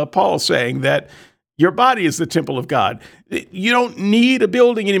have Paul saying that your body is the temple of God. You don't need a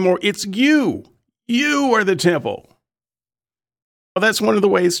building anymore. It's you. You are the temple. Well, that's one of the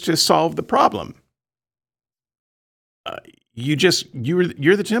ways to solve the problem. You're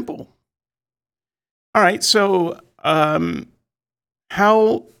the temple. All right. So,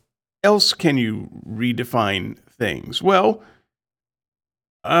 how else can you redefine things? Well,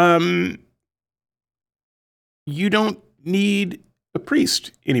 you don't need a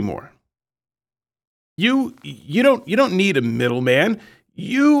priest anymore. You don't need a middleman.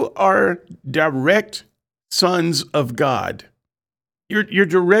 You are direct sons of God. You're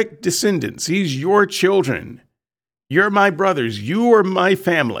direct descendants. He's your children. You're my brothers. You are my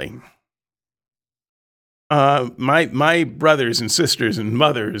family. My brothers and sisters and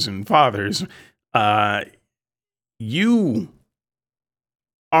mothers and fathers. You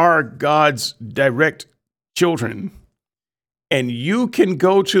are God's direct children, and you can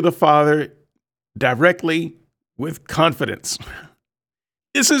go to the Father directly with confidence.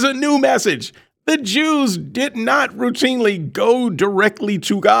 This is a new message. The Jews did not routinely go directly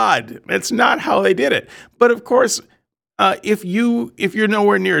to God. That's not how they did it. But of course, if you're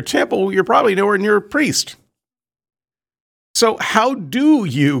nowhere near a temple, you're probably nowhere near a priest. So how do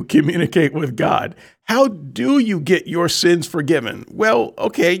you communicate with God? How do you get your sins forgiven? Well,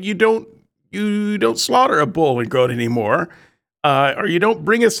 okay, you don't slaughter a bull and goat anymore, or you don't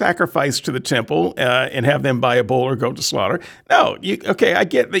bring a sacrifice to the temple and have them buy a bull or goat to slaughter. No, I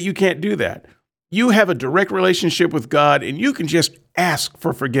get that you can't do that. You have a direct relationship with God, and you can just ask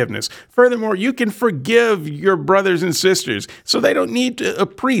for forgiveness. Furthermore, you can forgive your brothers and sisters, so they don't need a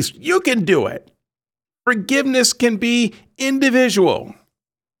priest. You can do it. Forgiveness can be individual.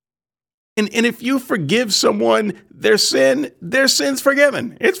 And if you forgive someone their sin's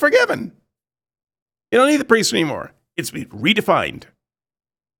forgiven. It's forgiven. You don't need the priest anymore. It's been redefined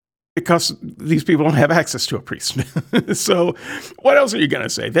because these people don't have access to a priest. So what else are you going to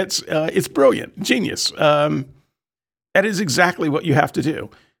say? It's brilliant, genius. That is exactly what you have to do.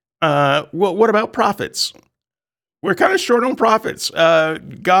 Well, what about prophets? We're kind of short on prophets.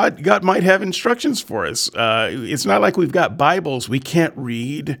 God might have instructions for us. It's not like we've got Bibles we can't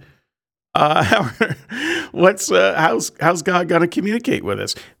read. How's God going to communicate with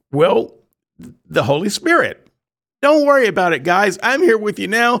us? Well, the Holy Spirit. Don't worry about it, guys. I'm here with you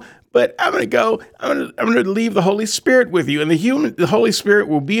now, but I'm going to leave the Holy Spirit with you, and the Holy Spirit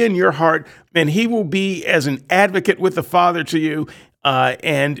will be in your heart, and He will be as an advocate with the Father to you.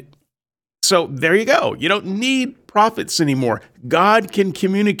 And so there you go. You don't need prophets anymore. God can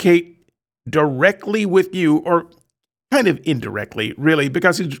communicate directly with you, or kind of indirectly, really,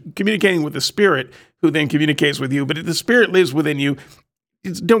 because He's communicating with the Spirit, who then communicates with you. But if the Spirit lives within you,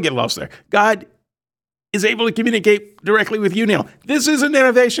 don't get lost there. God is able to communicate directly with you now. This is an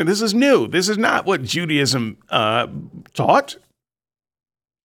innovation. This is new. This is not what Judaism taught.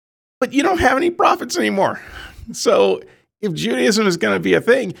 But you don't have any prophets anymore. So if Judaism is going to be a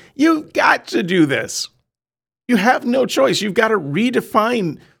thing, you've got to do this. You have no choice. You've got to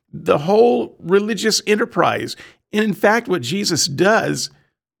redefine the whole religious enterprise. And in fact, what Jesus does,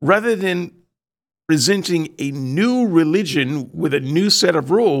 rather than presenting a new religion with a new set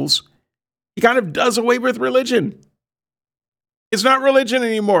of rules, He kind of does away with religion. It's not religion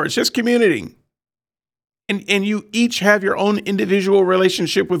anymore. It's just community. And you each have your own individual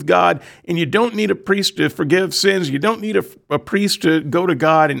relationship with God, and you don't need a priest to forgive sins. You don't need a priest to go to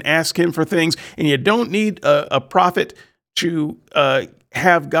God and ask Him for things, and you don't need a prophet to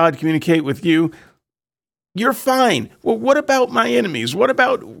have God communicate with you. You're fine. Well, what about my enemies? What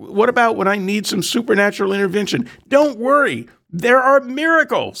about when I need some supernatural intervention? Don't worry. There are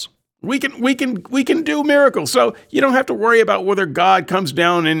miracles. We can do miracles. So you don't have to worry about whether God comes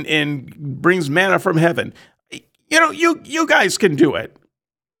down and brings manna from heaven. You guys can do it.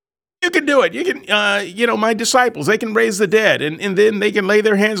 You can do it. You can, my disciples, they can raise the dead, and then they can lay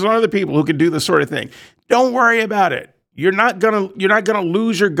their hands on other people who can do this sort of thing. Don't worry about it. You're not gonna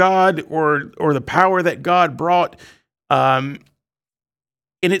lose your God or the power that God brought. And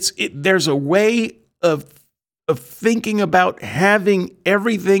there's a way of thinking about having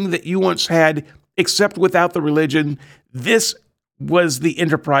everything that you once had, except without the religion. This was the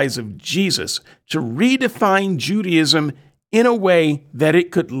enterprise of Jesus, to redefine Judaism in a way that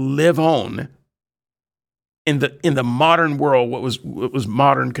it could live on in the modern world, what was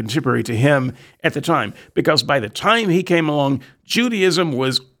modern, contemporary to him at the time. Because by the time he came along, Judaism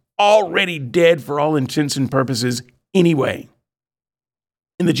was already dead for all intents and purposes anyway.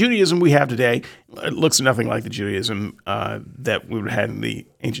 And the Judaism we have today, it looks nothing like the Judaism that we would have had in the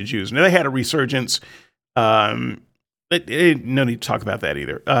ancient Jews. Now, they had a resurgence. No need to talk about that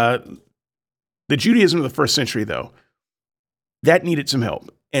either. The Judaism of the first century, though, that needed some help.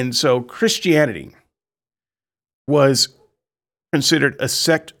 And so Christianity was considered a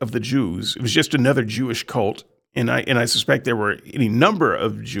sect of the Jews. It was just another Jewish cult. And I suspect there were any number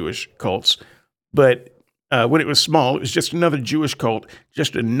of Jewish cults, but when it was small, it was just another Jewish cult,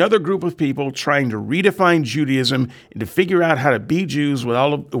 just another group of people trying to redefine Judaism and to figure out how to be Jews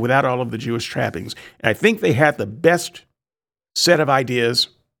without all of the Jewish trappings. And I think they had the best set of ideas,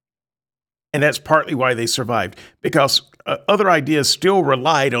 and that's partly why they survived, because other ideas still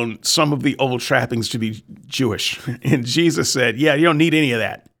relied on some of the old trappings to be Jewish. And Jesus said, yeah, you don't need any of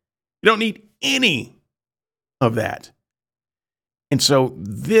that. You don't need any of that. And so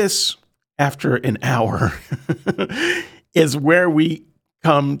this, after an hour, is where we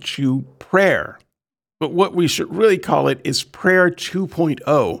come to prayer. But what we should really call it is prayer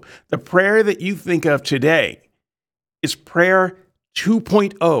 2.0. The prayer that you think of today is prayer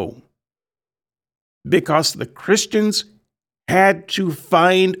 2.0, because the Christians had to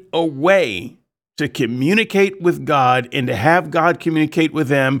find a way to communicate with God and to have God communicate with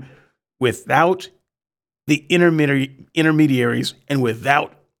them without the intermediaries and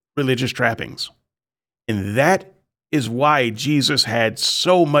without religious trappings. And that is why Jesus had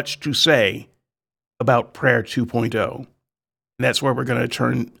so much to say about prayer 2.0. And that's where we're going to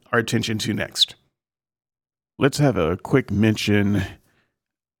turn our attention to next. Let's have a quick mention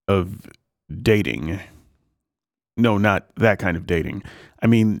of dating. No, not that kind of dating. I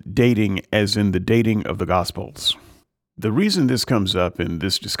mean dating as in the dating of the Gospels. The reason this comes up in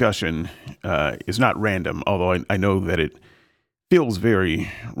this discussion is not random, although I know that it feels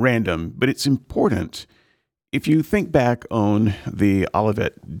very random, but it's important. If you think back on the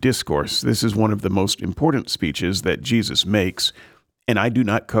Olivet Discourse, this is one of the most important speeches that Jesus makes, and I do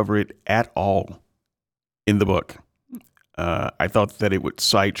not cover it at all in the book. I thought that it would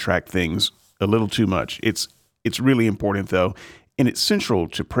sidetrack things a little too much. It's really important, though, and it's central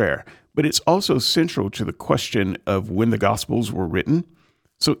to prayer, but it's also central to the question of when the Gospels were written.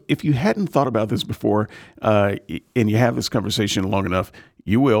 So if you hadn't thought about this before, and you have this conversation long enough,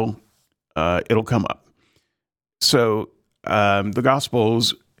 you will. It'll come up. So the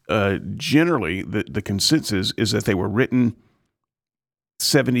Gospels, generally, the consensus is that they were written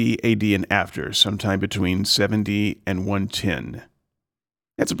 70 AD and after, sometime between 70 and 110.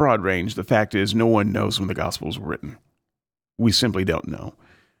 That's a broad range. The fact is, no one knows when the Gospels were written. We simply don't know.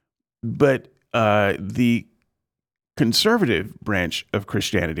 But the conservative branch of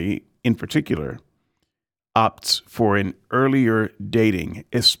Christianity, in particular, opts for an earlier dating,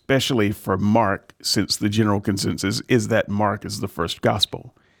 especially for Mark, since the general consensus is that Mark is the first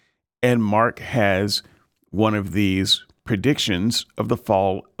gospel. And Mark has one of these predictions of the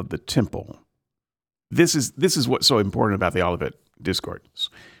fall of the temple. This is what's so important about the Olivet Discourse.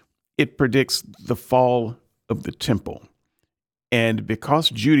 It predicts the fall of the temple. And because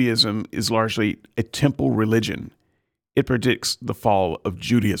Judaism is largely a temple religion, it predicts the fall of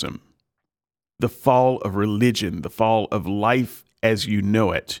Judaism, the fall of religion, the fall of life as you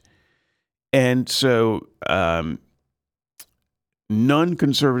know it. And so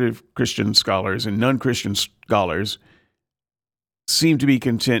non-conservative Christian scholars and non-Christian scholars seem to be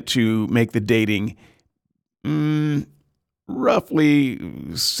content to make the dating roughly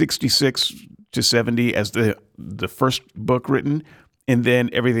 66 to 70 as the first book written, and then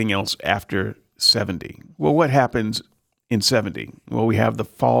everything else after 70. Well, what happens in 70? Well, we have the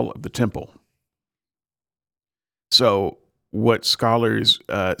fall of the temple. So what scholars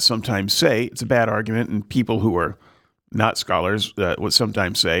sometimes say, it's a bad argument, and people who are not scholars would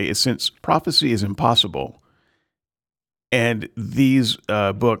sometimes say, is since prophecy is impossible, and these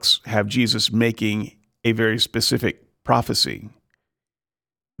books have Jesus making a very specific prophecy,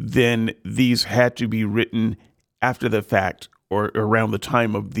 then these had to be written after the fact or around the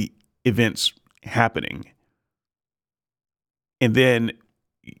time of the events happening. And then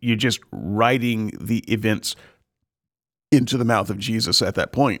you're just writing the events into the mouth of Jesus at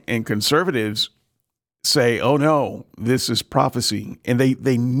that point. And conservatives say, oh no, this is prophecy. And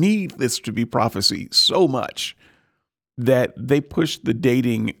they need this to be prophecy so much that they push the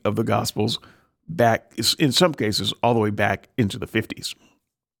dating of the Gospels back, in some cases, all the way back into the 50s.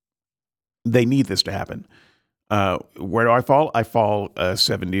 They need this to happen. Where do I fall? I fall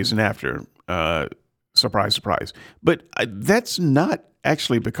 70s and after. Surprise, surprise. But that's not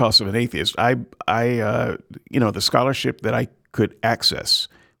actually because of an atheist. The scholarship that I could access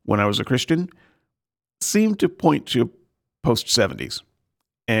when I was a Christian seemed to point to post-70s.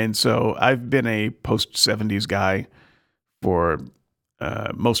 And so I've been a post-70s guy for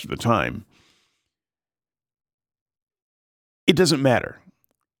most of the time. It doesn't matter.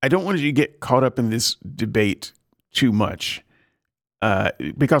 I don't want you to get caught up in this debate too much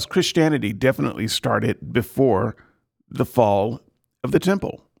because Christianity definitely started before the fall of the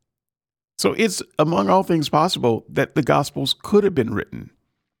temple. So it's, among all things possible, that the Gospels could have been written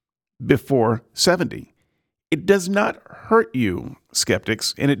before 70. It does not hurt you,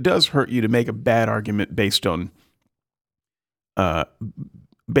 skeptics, and it does hurt you to make a bad argument based on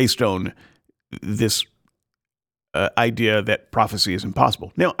this idea that prophecy is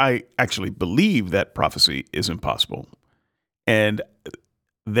impossible. Now, I actually believe that prophecy is impossible, and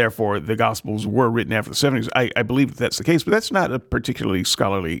therefore the Gospels were written after the 70s. I believe that that's the case, but that's not a particularly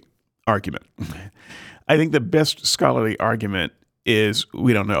scholarly argument. I think the best scholarly argument is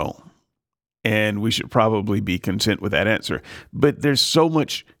we don't know, and we should probably be content with that answer. But there's so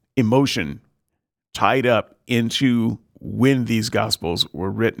much emotion tied up into when these Gospels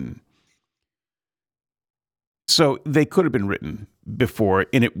were written. So they could have been written before,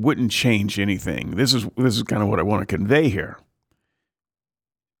 and it wouldn't change anything. This is kind of what I want to convey here.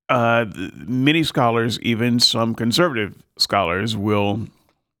 Many scholars, even some conservative scholars, will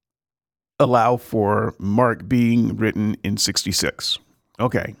allow for Mark being written in 66.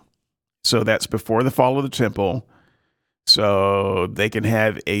 Okay, so that's before the fall of the temple. So they can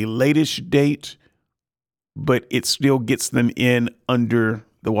have a latish date, but it still gets them in under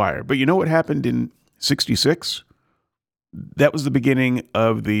the wire. But you know what happened in 66? That was the beginning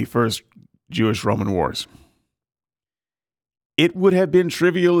of the first Jewish-Roman Wars. It would have been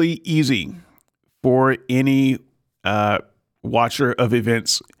trivially easy for any watcher of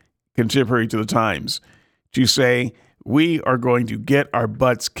events contemporary to the times to say, we are going to get our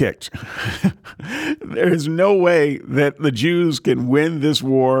butts kicked. There is no way that the Jews can win this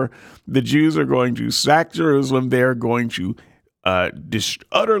war. The Jews are going to sack Jerusalem. They are going to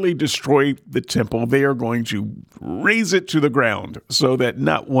utterly destroy the temple. They are going to raze it to the ground so that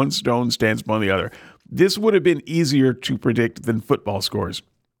not one stone stands upon the other. This would have been easier to predict than football scores.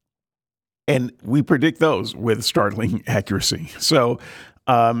 And we predict those with startling accuracy. So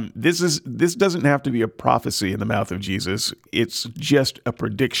this doesn't have to be a prophecy in the mouth of Jesus. It's just a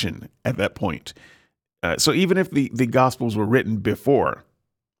prediction at that point. So even if the Gospels were written before,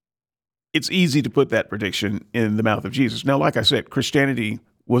 it's easy to put that prediction in the mouth of Jesus. Now, like I said, Christianity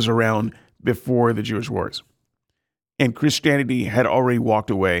was around before the Jewish wars, and Christianity had already walked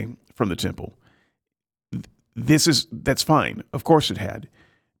away from the temple. That's fine. Of course it had,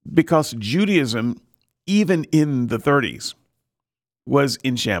 because Judaism, even in the 30s, was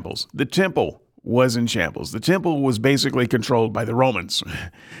in shambles. The temple was in shambles. The temple was basically controlled by the Romans,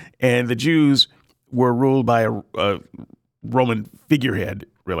 and the Jews were ruled by a Roman figurehead,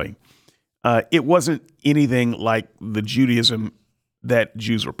 really. It wasn't anything like the Judaism that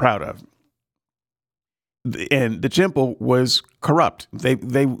Jews were proud of. And the temple was corrupt. They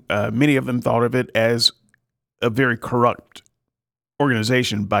many of them thought of it as a very corrupt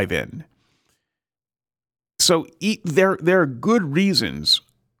organization by then. So there are good reasons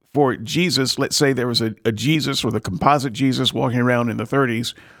for Jesus. Let's say there was a Jesus or the composite Jesus walking around in the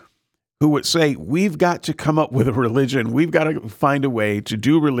 30s who would say, we've got to come up with a religion. We've got to find a way to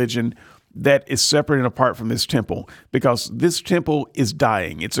do religion that is separate and apart from this temple, because this temple is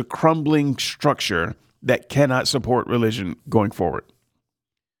dying. It's a crumbling structure that cannot support religion going forward.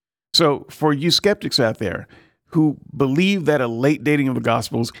 So for you skeptics out there who believe that a late dating of the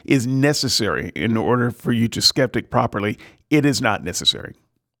Gospels is necessary in order for you to skeptic properly, it is not necessary.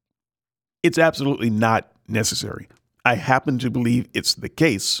 It's absolutely not necessary. I happen to believe it's the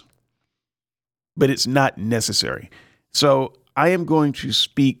case, but it's not necessary. So I am going to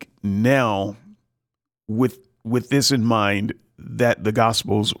speak now with with this in mind that the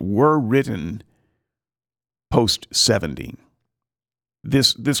Gospels were written post 70.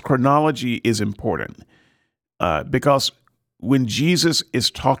 This chronology is important because when Jesus is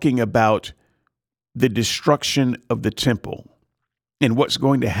talking about the destruction of the temple and what's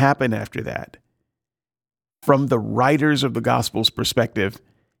going to happen after that, from the writers of the Gospels' perspective,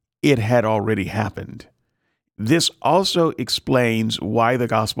 it had already happened. This also explains why the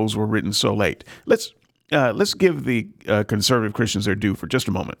Gospels were written so late. Let's give the conservative Christians their due for just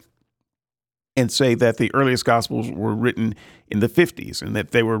a moment and say that the earliest Gospels were written in the 50s and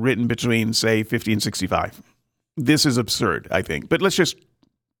that they were written between, say, 50 and 65. This is absurd, I think, but let's just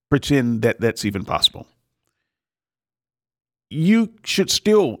pretend that that's even possible. You should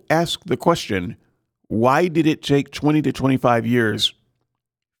still ask the question, why did it take 20 to 25 years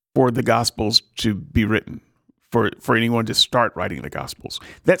for the Gospels to be written, for anyone to start writing the Gospels?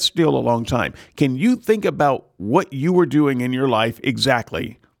 That's still a long time. Can you think about what you were doing in your life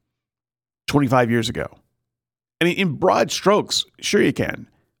exactly 25 years ago? I mean, in broad strokes, sure you can.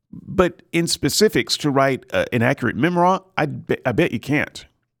 But in specifics, to write an accurate memoir, I bet you can't.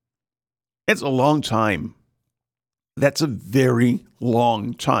 It's a long time. That's a very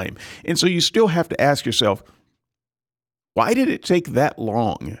long time. And so you still have to ask yourself, why did it take that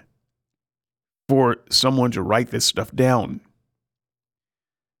long for someone to write this stuff down?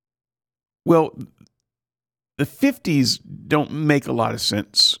 Well, the 50s don't make a lot of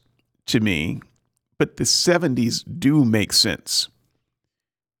sense to me, but the 70s do make sense.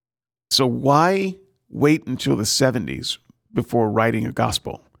 So why wait until the 70s before writing a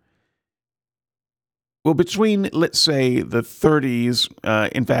gospel? Well, between, let's say, the 30s,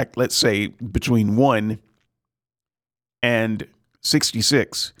 in fact, let's say between 1 and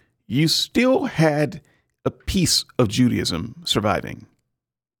 66, you still had a piece of Judaism surviving.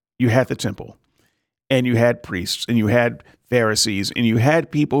 You had the temple, and you had priests, and you had Pharisees, and you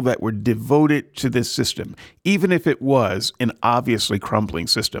had people that were devoted to this system. Even if it was an obviously crumbling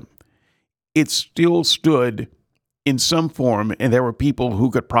system, it still stood in some form, and there were people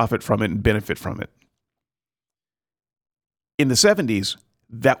who could profit from it and benefit from it. In the 70s,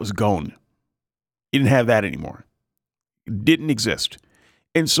 that was gone. You didn't have that anymore. It didn't exist.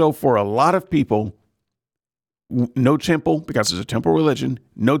 And so for a lot of people, no temple, because it's a temple religion,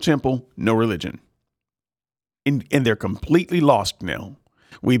 no temple, no religion. And they're completely lost now.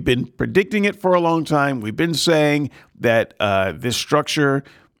 We've been predicting it for a long time. We've been saying that this structure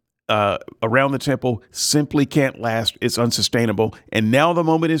around the temple simply can't last. It's unsustainable. And now the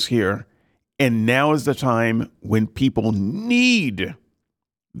moment is here. And now is the time when people need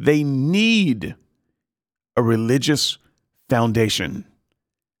a religious foundation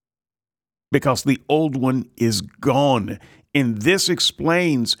because the old one is gone. And this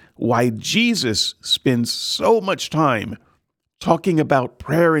explains why Jesus spends so much time talking about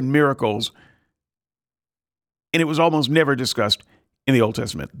prayer and miracles, and it was almost never discussed in the Old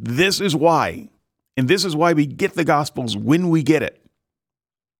Testament. This is why, and this is why we get the Gospels when we get it.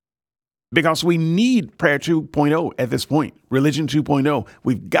 Because we need prayer 2.0 at this point, religion 2.0.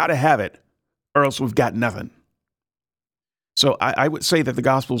 We've got to have it, or else we've got nothing. So I would say that the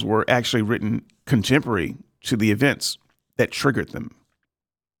Gospels were actually written contemporary to the events that triggered them.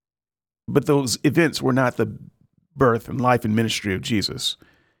 But those events were not the birth and life and ministry of Jesus.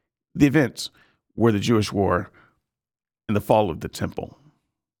 The events were the Jewish war and the fall of the temple.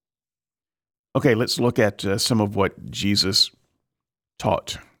 Okay, let's look at some of what Jesus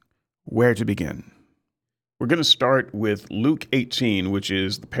taught. Where to begin? We're going to start with Luke 18, which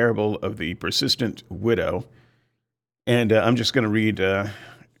is the parable of the persistent widow. And I'm just going to read a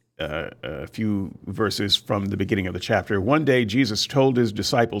few verses from the beginning of the chapter. One day, Jesus told his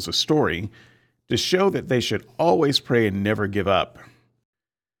disciples a story to show that they should always pray and never give up.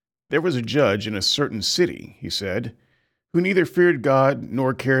 There was a judge in a certain city, he said, who neither feared God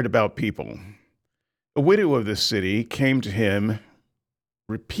nor cared about people. A widow of this city came to him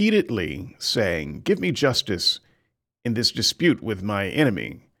repeatedly saying, "Give me justice in this dispute with my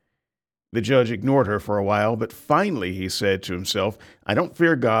enemy." The judge ignored her for a while, but finally he said to himself, "I don't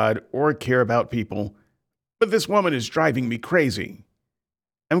fear God or care about people, but this woman is driving me crazy.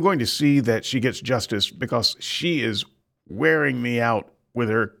 I'm going to see that she gets justice because she is wearing me out with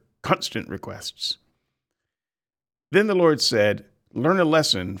her constant requests." Then the Lord said, "Learn a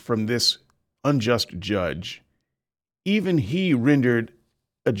lesson from this unjust judge. Even he rendered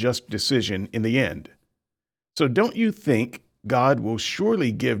a just decision in the end. So don't you think God will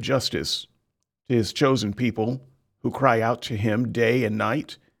surely give justice to his chosen people who cry out to him day and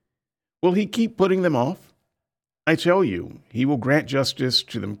night? Will he keep putting them off? I tell you, he will grant justice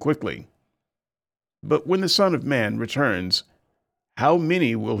to them quickly. But when the Son of Man returns, how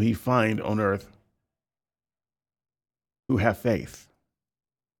many will he find on earth who have faith?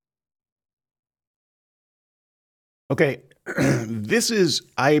 Okay, this is,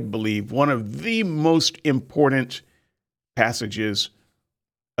 I believe, one of the most important passages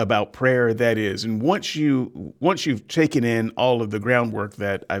about prayer that is. And once you've taken in all of the groundwork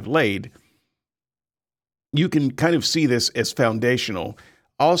that I've laid, you can kind of see this as foundational.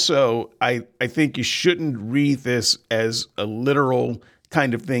 Also, I think you shouldn't read this as a literal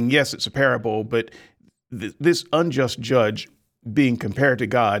kind of thing. Yes, it's a parable, but this unjust judge being compared to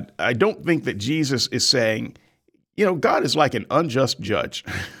God, I don't think that Jesus is saying, God is like an unjust judge.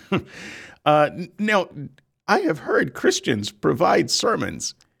 Now, I have heard Christians provide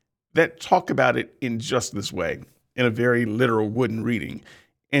sermons that talk about it in just this way, in a very literal wooden reading.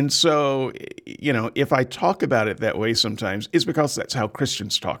 And so, if I talk about it that way sometimes, it's because that's how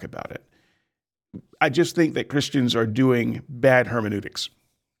Christians talk about it. I just think that Christians are doing bad hermeneutics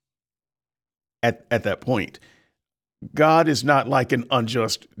at that point. God is not like an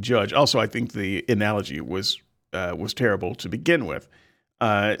unjust judge. Also, I think the analogy was terrible to begin with.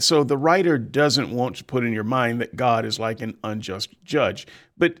 So the writer doesn't want to put in your mind that God is like an unjust judge.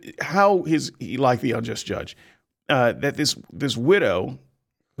 But how is he like the unjust judge? That this widow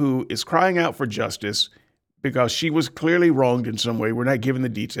who is crying out for justice because she was clearly wronged in some way. We're not given the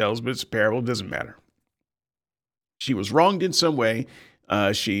details, but it's a parable. It doesn't matter. She was wronged in some way.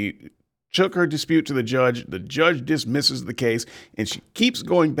 She took her dispute to the judge. The judge dismisses the case, and she keeps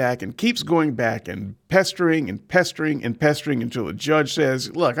going back and pestering and pestering and pestering until the judge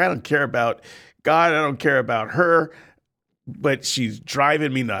says, look, I don't care about God. I don't care about her, but she's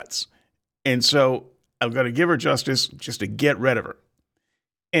driving me nuts. And so I'm going to give her justice just to get rid of her.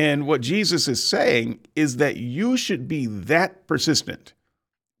 And what Jesus is saying is that you should be that persistent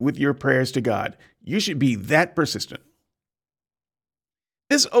with your prayers to God. You should be that persistent.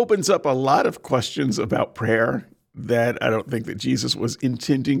 This opens up a lot of questions about prayer that I don't think that Jesus was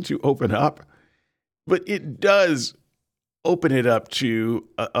intending to open up, but it does open it up to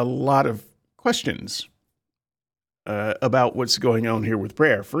a lot of questions about what's going on here with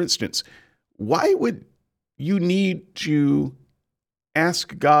prayer. For instance, why would you need to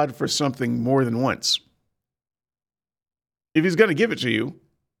ask God for something more than once? If he's going to give it to you,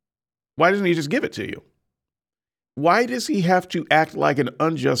 why doesn't he just give it to you? Why does he have to act like an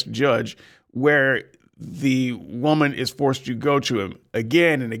unjust judge where the woman is forced to go to him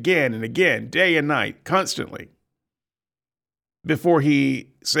again and again and again, day and night, constantly, before he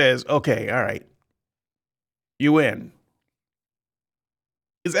says, okay, all right, you win?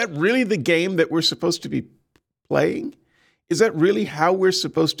 Is that really the game that we're supposed to be playing? Is that really how we're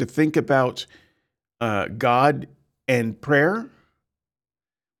supposed to think about God and prayer?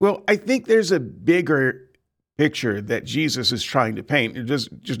 Well, I think there's a bigger picture that Jesus is trying to paint. It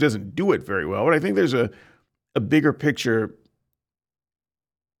just doesn't do it very well. But I think there's a bigger picture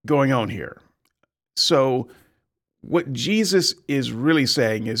going on here. So what Jesus is really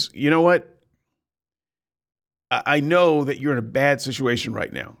saying is, you know what? I know that you're in a bad situation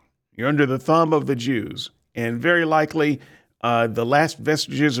right now. You're under the thumb of the Jews, and very likely the last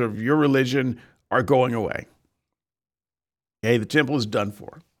vestiges of your religion are going away. Okay, the temple is done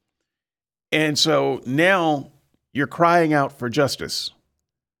for. And so now you're crying out for justice.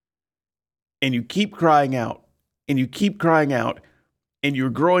 And you keep crying out, and you keep crying out, and you're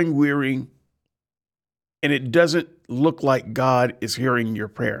growing weary, and it doesn't look like God is hearing your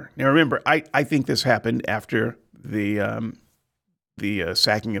prayer. Now remember, I think this happened after the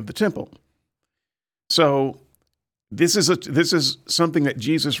sacking of the temple. So this is something that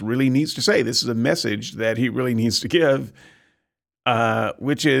Jesus really needs to say. This is a message that he really needs to give,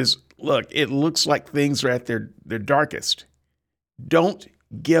 which is, look, it looks like things are at their darkest. Don't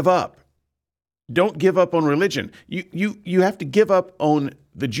give up. Don't give up on religion. You have to give up on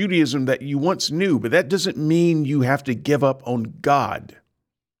the Judaism that you once knew, but that doesn't mean you have to give up on God.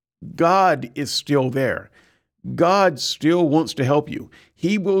 God is still there. God still wants to help you.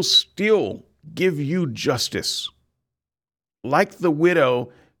 He will still give you justice. Like the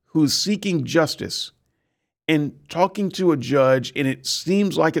widow who's seeking justice and talking to a judge, and it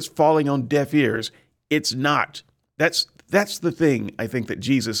seems like it's falling on deaf ears. It's not. That's the thing I think that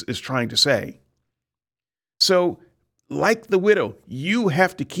Jesus is trying to say. So, like the widow, you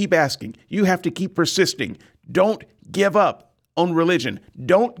have to keep asking. You have to keep persisting. Don't give up on religion.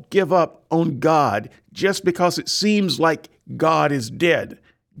 Don't give up on God just because it seems like God is dead.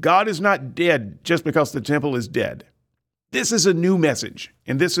 God is not dead just because the temple is dead. This is a new message,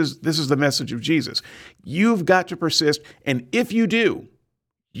 and this is the message of Jesus. You've got to persist, and if you do,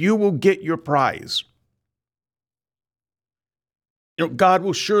 you will get your prize. God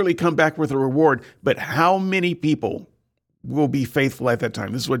will surely come back with a reward, but how many people will be faithful at that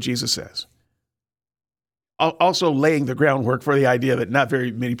time? This is what Jesus says. Also laying the groundwork for the idea that not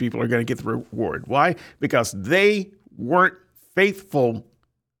very many people are going to get the reward. Why? Because they weren't faithful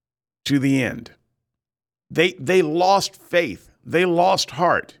to the end. They lost faith. They lost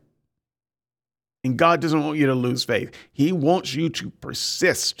heart. And God doesn't want you to lose faith. He wants you to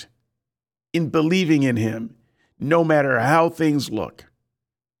persist in believing in him, no matter how things look.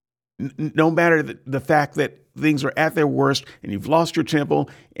 No matter the fact that things are at their worst and you've lost your temple,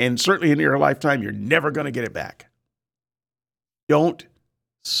 and certainly in your lifetime, you're never going to get it back. Don't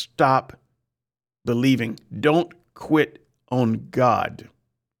stop believing. Don't quit on God.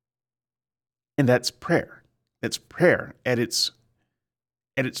 And that's prayer. That's prayer at its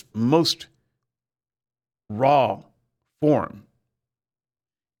most raw form.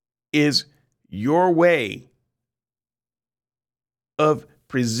 Is your way of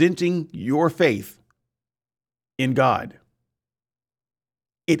presenting your faith in God.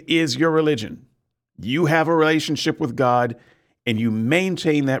 It is your religion. You have a relationship with God, and you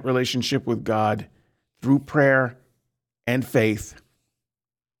maintain that relationship with God through prayer and faith.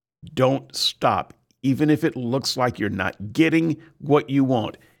 Don't stop. Even if it looks like you're not getting what you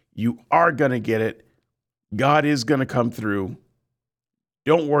want, you are going to get it. God is going to come through.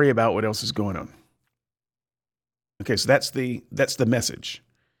 Don't worry about what else is going on. Okay, so that's the message.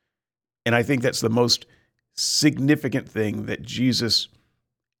 And I think that's the most significant thing that Jesus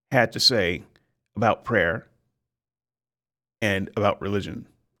had to say about prayer and about religion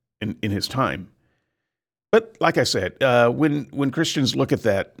in his time. But like I said, when Christians look at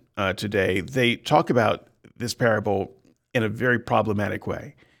that today, they talk about this parable in a very problematic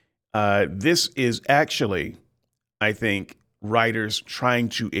way. This is actually, I think, writers trying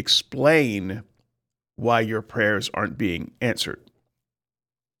to explain why your prayers aren't being answered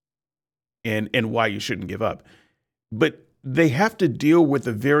and why you shouldn't give up. But they have to deal with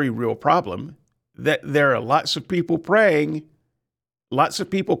a very real problem that there are lots of people praying, lots of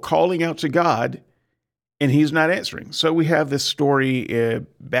people calling out to God, and he's not answering. So we have this story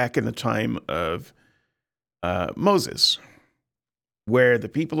back in the time of Moses, where the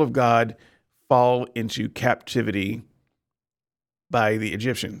people of God fall into captivity by the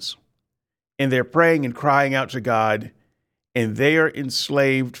Egyptians. And they're praying and crying out to God, and they are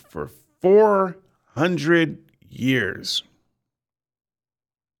enslaved for 400 years.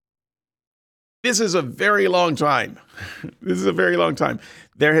 This is a very long time. This is a very long time.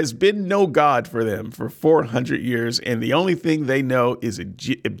 There has been no God for them for 400 years, and the only thing they know is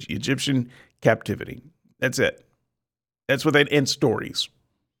Egyptian captivity. That's it. That's what they end stories.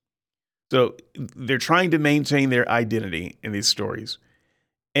 So they're trying to maintain their identity in these stories.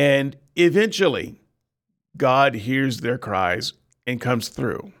 And eventually, God hears their cries and comes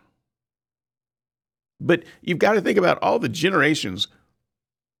through. But you've got to think about all the generations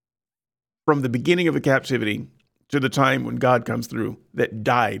from the beginning of the captivity to the time when God comes through that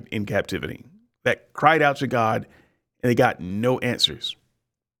died in captivity, that cried out to God, and they got no answers.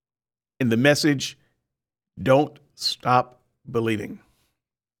 And the message, don't stop believing.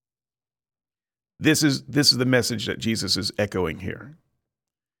 This is the message that Jesus is echoing here.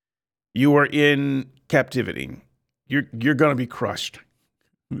 You are in captivity. You're going to be crushed.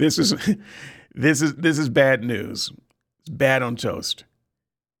 This is bad news. It's bad on toast.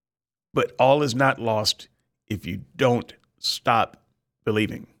 But all is not lost if you don't stop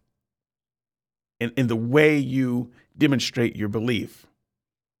believing. And the way you demonstrate your belief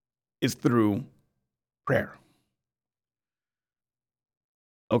is through prayer.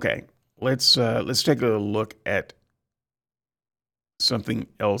 Okay, let's take a look at something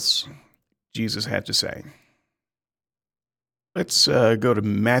else Jesus had to say. Let's go to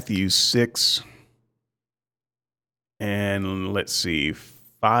Matthew 6, and let's see,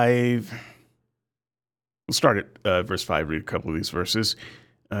 5. We'll start at verse 5, read a couple of these verses.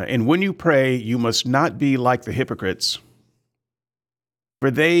 And when you pray, you must not be like the hypocrites,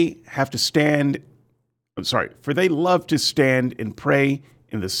 for they love to stand and pray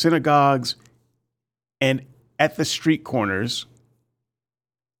in the synagogues and at the street corners,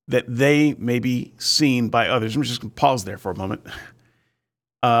 that they may be seen by others. I'm just going to pause there for a moment.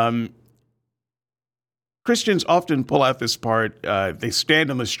 Christians often pull out this part. They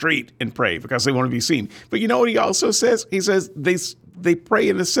stand on the street and pray because they want to be seen. But you know what he also says? He says they pray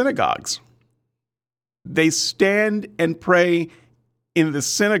in the synagogues. They stand and pray in the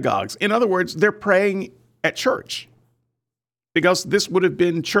synagogues. In other words, they're praying at church, because this would have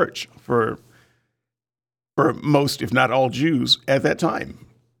been church for most, if not all, Jews at that time.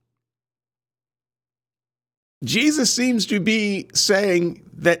 Jesus seems to be saying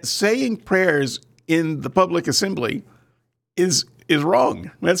that saying prayers in the public assembly is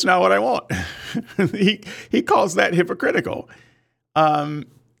wrong. That's not what I want. he calls that hypocritical.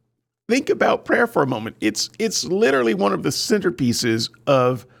 Think about prayer for a moment. It's literally one of the centerpieces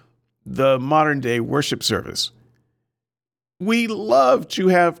of the modern day worship service. We love to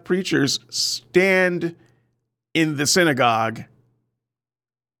have preachers stand in the synagogue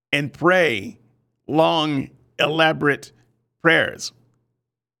and pray long, elaborate prayers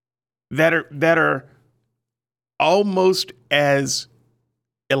that are almost as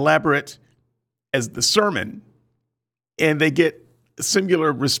elaborate as the sermon, and they get a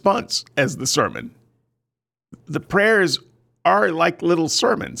similar response as the sermon. The prayers are like little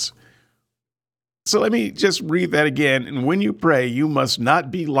sermons. So let me just read that again. And when you pray, you must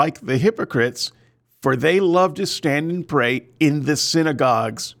not be like the hypocrites, for they love to stand and pray in the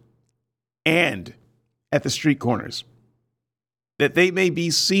synagogues and at the street corners, that they may be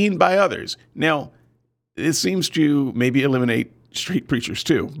seen by others. Now, this seems to maybe eliminate street preachers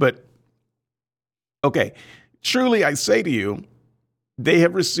too, but okay. Truly, I say to you, they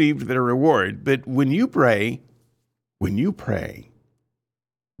have received their reward. But when you pray,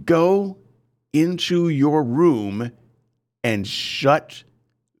 go into your room and shut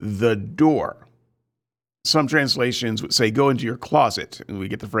the door. Some translations would say, go into your closet. And we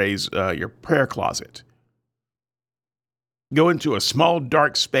get the phrase, your prayer closet. Go into a small,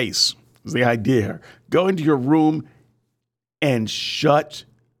 dark space is the idea. Go into your room and shut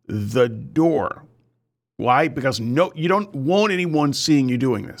the door. Why? Because you don't want anyone seeing you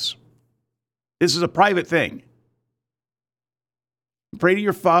doing this. This is a private thing. Pray to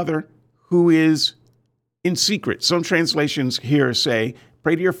your Father who is in secret. Some translations here say,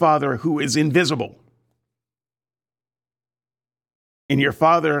 pray to your Father who is invisible. And your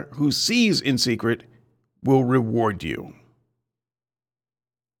Father who sees in secret will reward you.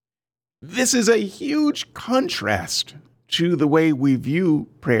 This is a huge contrast to the way we view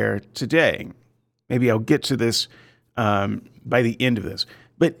prayer today. Maybe I'll get to this by the end of this.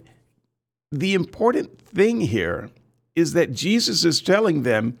 But the important thing here is that Jesus is telling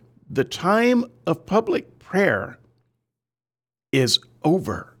them the time of public prayer is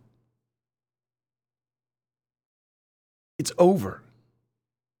over. It's over.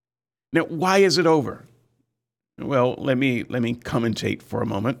 Now, why is it over? Well, let me commentate for a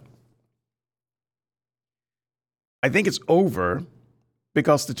moment. I think it's over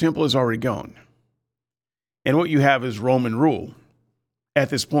because the temple is already gone. And what you have is Roman rule at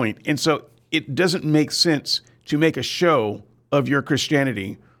this point. And so it doesn't make sense to make a show of your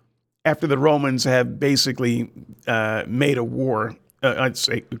Christianity after the Romans have basically made a war. I'd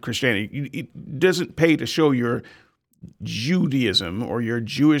say Christianity. It doesn't pay to show your Judaism or your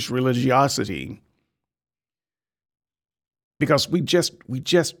Jewish religiosity because we just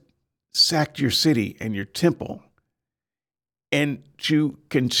sacked your city and your temple. And to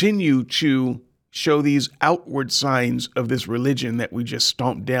continue to show these outward signs of this religion that we just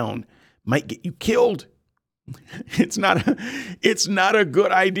stomped down might get you killed. It's not a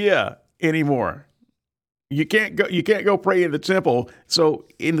good idea anymore. You can't go pray in the temple. So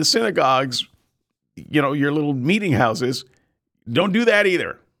in the synagogues, your little meeting houses, don't do that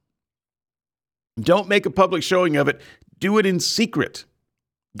either. Don't make a public showing of it. Do it in secret.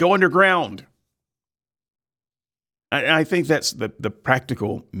 Go underground. I think that's the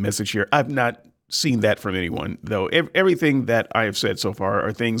practical message here. I've not seen that from anyone, though. Everything that I have said so far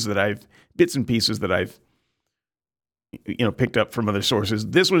are things that bits and pieces that I've picked up from other sources.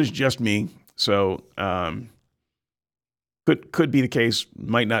 This one is just me, so could be the case,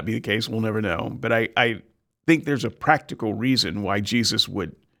 might not be the case. We'll never know. But I think there's a practical reason why Jesus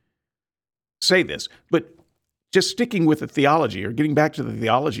would say this. But just sticking with the theology or getting back to the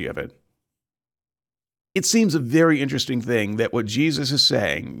theology of it, it seems a very interesting thing that what Jesus is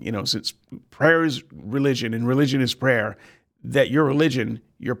saying, since prayer is religion and religion is prayer, that your religion,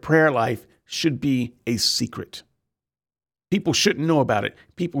 your prayer life should be a secret. People shouldn't know about it.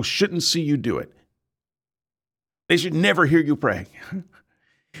 People shouldn't see you do it. They should never hear you pray.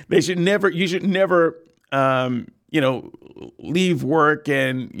 You should never, leave work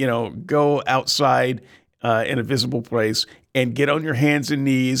and, go outside in a visible place and get on your hands and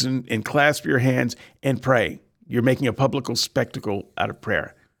knees and clasp your hands and pray. You're making a public spectacle out of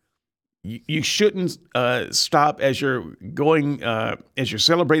prayer. You shouldn't stop as you're going, as you're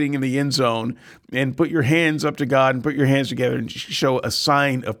celebrating in the end zone and put your hands up to God and put your hands together and show a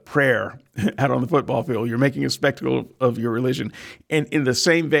sign of prayer out on the football field. You're making a spectacle of your religion. And in the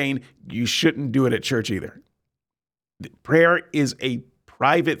same vein, you shouldn't do it at church either. Prayer is a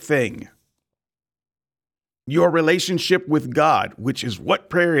private thing. Your relationship with God, which is what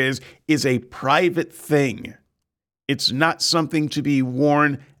prayer is a private thing. It's not something to be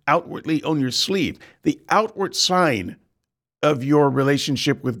worn outwardly on your sleeve. The outward sign of your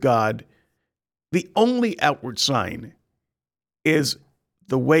relationship with God, the only outward sign, is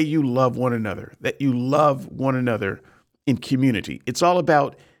the way you love one another, that you love one another in community. It's all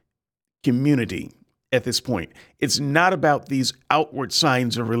about community at this point. It's not about these outward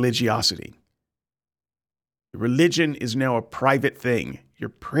signs of religiosity. Religion is now a private thing. Your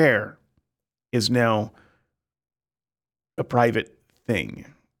prayer is now a private thing.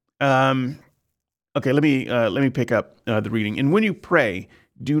 Okay, let me pick up the reading. And when you pray,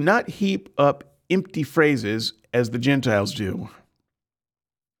 do not heap up empty phrases as the Gentiles do,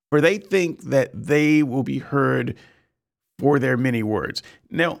 for they think that they will be heard for their many words.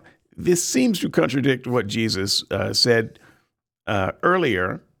 Now, this seems to contradict what Jesus said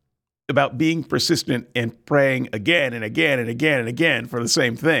earlier about being persistent and praying again and again and again and again for the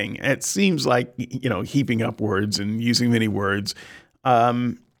same thing. It seems like, heaping up words and using many words.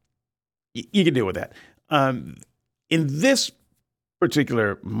 You can deal with that. In this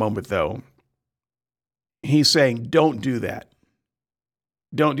particular moment, though, he's saying, don't do that.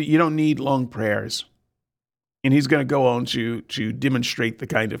 You don't need long prayers. And he's going to go on to demonstrate the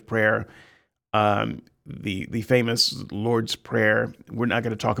kind of prayer, the famous Lord's Prayer. We're not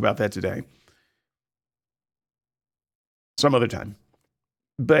going to talk about that today. Some other time.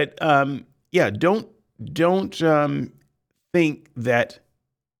 But don't think that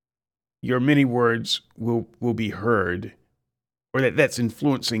your many words will be heard, or that's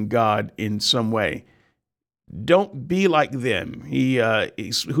influencing God in some way. Don't be like them.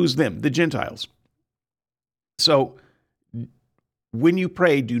 Who's them? The Gentiles. So when you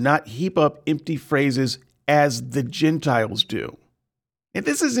pray, do not heap up empty phrases as the Gentiles do. And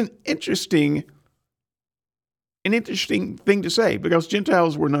this is an interesting thing to say, because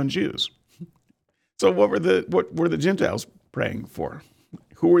Gentiles were non-Jews. So what were the Gentiles praying for?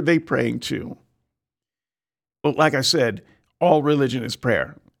 Who were they praying to? Well, like I said, all religion is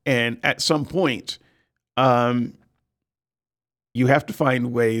prayer. And at some point, you have to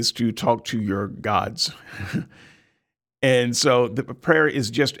find ways to talk to your gods. And so the prayer is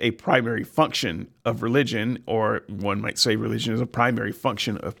just a primary function of religion, or one might say religion is a primary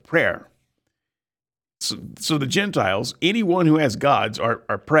function of prayer. So the Gentiles, anyone who has gods, are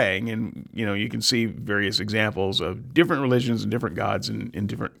praying, and you can see various examples of different religions and different gods in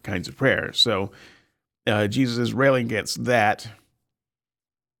different kinds of prayer. So Jesus is railing against that.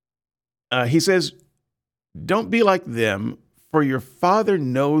 He says, don't be like them, for your Father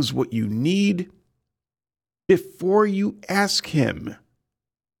knows what you need before you ask him.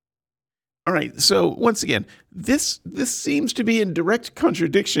 All right, so once again, this seems to be in direct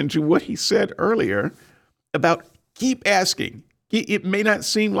contradiction to what he said earlier about keep asking. It may not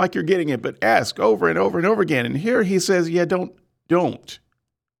seem like you're getting it, but ask over and over and over again. And here he says, don't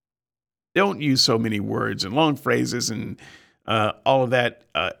use so many words and long phrases and all of that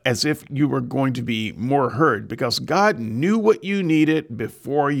as if you were going to be more heard, because God knew what you needed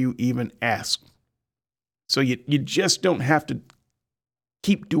before you even asked. So you just don't have to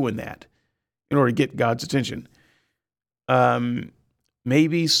keep doing that in order to get God's attention.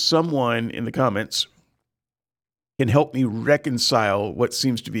 Maybe someone in the comments can help me reconcile what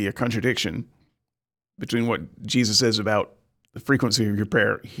seems to be a contradiction between what Jesus says about the frequency of your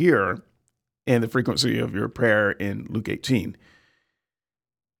prayer here and the frequency of your prayer in Luke 18.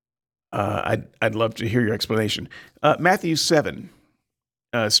 I'd love to hear your explanation. Matthew 7,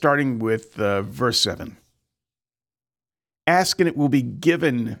 starting with verse 7. Ask and it will be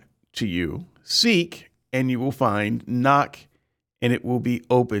given to you. Seek and you will find. Knock and it will be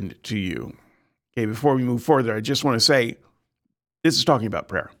opened to you. Okay, before we move further, I just want to say this is talking about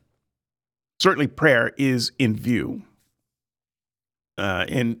prayer. Certainly prayer is in view.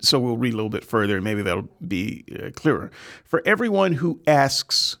 And so we'll read a little bit further, and maybe that'll be clearer. For everyone who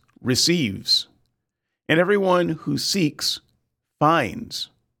asks receives, and everyone who seeks finds.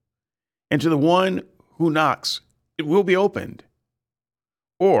 And to the one who knocks, it will be opened.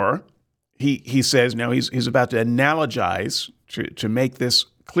 Or he says, now he's about to analogize to make this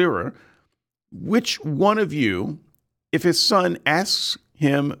clearer. Which one of you, if his son asks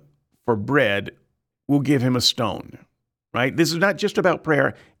him for bread, will give him a stone? Right? This is not just about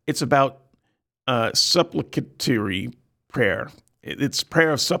prayer. It's about supplicatory prayer. It's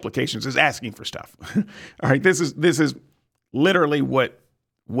prayer of supplications. It's asking for stuff. All right. This is literally what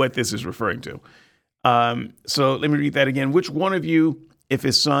this is referring to. So let me read that again. Which one of you, if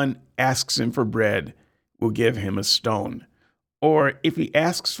his son asks him for bread, will give him a stone? Or if he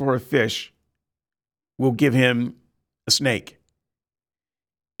asks for a fish, will give him a snake.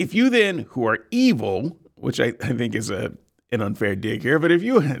 If you then, who are evil, which I think is an unfair dig here, but if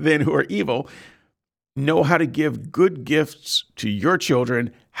you then, who are evil, know how to give good gifts to your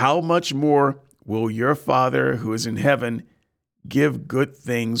children, how much more will your Father who is in heaven give good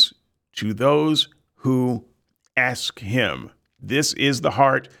things to those who ask him? This is the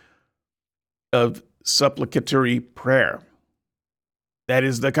heart of supplicatory prayer. That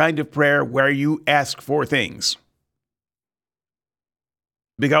is the kind of prayer where you ask for things.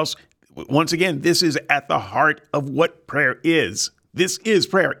 Because, once again, this is at the heart of what prayer is. This is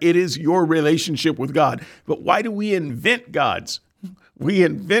prayer. It is your relationship with God. But why do we invent gods? We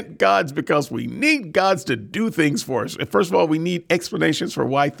invent gods because we need gods to do things for us. First of all, we need explanations for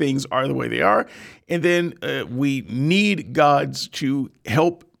why things are the way they are. And then we need gods to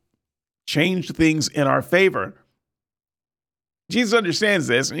help change things in our favor. Jesus understands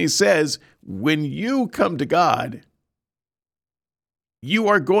this, and he says, when you come to God, you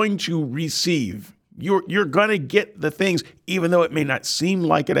are going to receive. You're going to get the things, even though it may not seem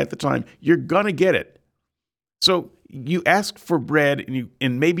like it at the time. You're going to get it. So you ask for bread,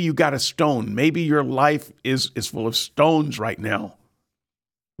 and maybe you got a stone. Maybe your life is full of stones right now.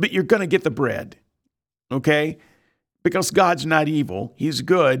 But you're going to get the bread, okay? Because God's not evil. He's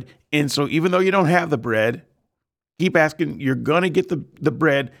good. And so even though you don't have the bread, keep asking. You're going to get the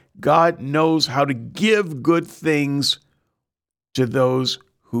bread. God knows how to give good things to those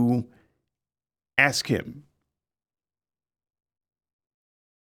who ask him.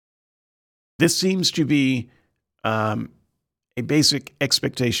 This seems to be a basic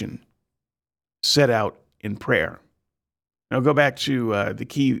expectation set out in prayer. Now go back to the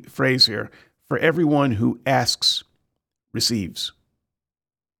key phrase here. For everyone who asks, receives.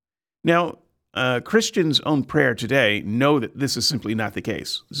 Now, Christians own prayer today know that this is simply not the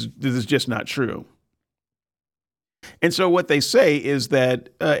case. This is just not true. And so what they say is that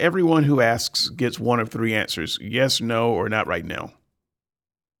everyone who asks gets one of three answers: yes, no, or not right now.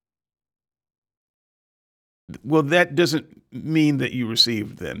 Well, that doesn't mean that you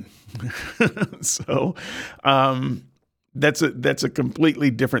received then. So that's a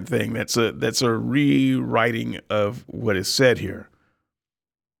completely different thing. That's a rewriting of what is said here.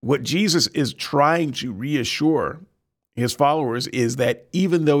 What Jesus is trying to reassure his followers is that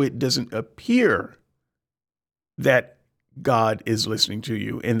even though it doesn't appear that God is listening to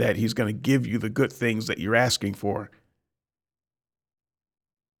you and that he's going to give you the good things that you're asking for,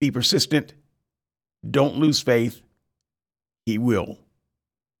 be persistent. Don't lose faith. He will.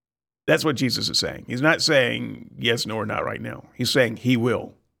 That's what Jesus is saying. He's not saying yes, no, or not right now. He's saying he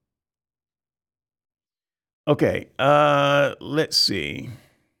will. Okay, let's see.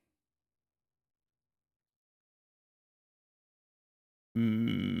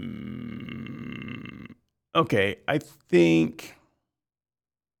 Okay, I think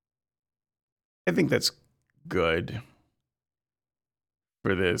that's good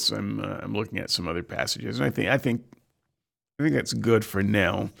for this. I'm looking at some other passages, and I think that's good for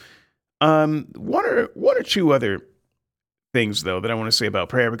now. One or two other things though that I want to say about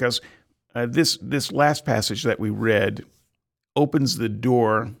prayer, because this last passage that we read opens the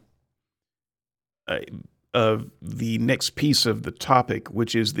door of the next piece of the topic,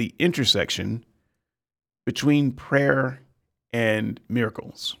 which is the intersection between prayer and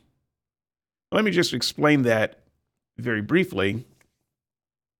miracles. Let me just explain that very briefly.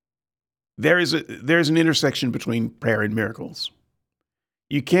 There's an intersection between prayer and miracles.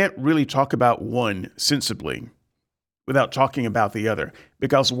 You can't really talk about one sensibly without talking about the other,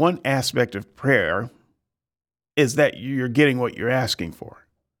 because one aspect of prayer is that you're getting what you're asking for.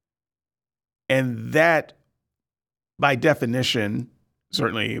 And that, by definition,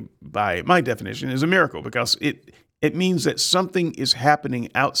 certainly by my definition, is a miracle, because it means that something is happening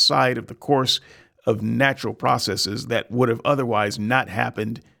outside of the course of natural processes that would have otherwise not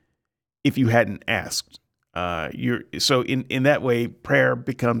happened if you hadn't asked. So in that way, prayer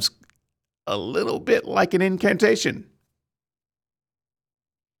becomes a little bit like an incantation.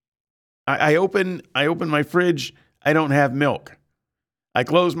 I open my fridge, I don't have milk. I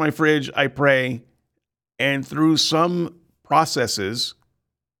close my fridge, I pray, and through some processes,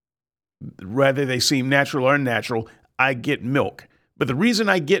 whether they seem natural or unnatural, I get milk. But the reason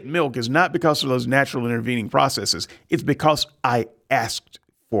I get milk is not because of those natural intervening processes. It's because I asked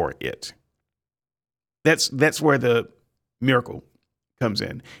for it. That's where the miracle comes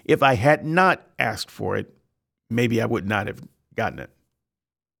in. If I had not asked for it, maybe I would not have gotten it.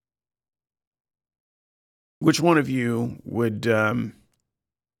 Which one of you would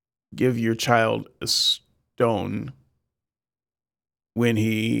give your child a stone when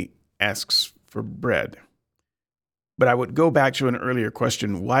he asks for bread. But I would go back to an earlier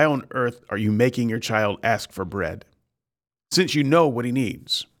question. Why on earth are you making your child ask for bread? Since you know what he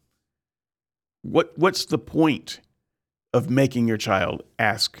needs. What's the point of making your child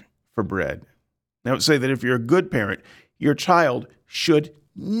ask for bread? Now, I would say that if you're a good parent, your child should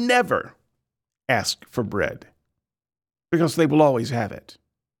never ask for bread because they will always have it.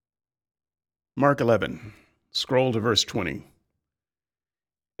 Mark 11, scroll to verse 20.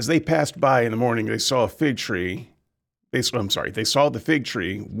 As they passed by in the morning, they saw a fig tree. They saw the fig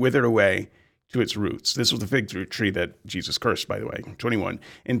tree withered away to its roots. This was the fig tree that Jesus cursed, by the way. 21.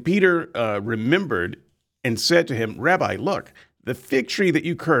 And Peter remembered and said to him, Rabbi, look, the fig tree that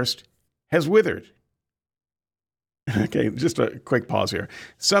you cursed has withered. Okay, just a quick pause here.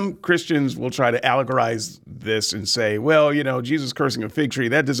 Some Christians will try to allegorize this and say, well, Jesus cursing a fig tree,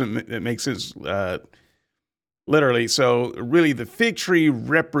 that doesn't make sense literally. So really the fig tree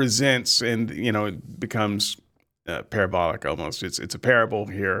represents, and, it becomes parabolic almost. It's a parable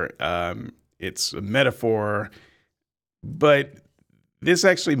here. It's a metaphor, but this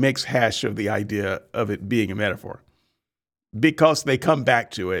actually makes hash of the idea of it being a metaphor because they come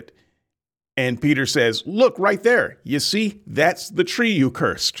back to it. And Peter says, look right there. You see, that's the tree you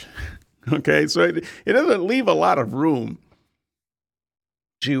cursed. Okay, so it doesn't leave a lot of room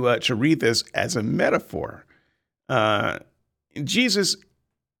to read this as a metaphor. Jesus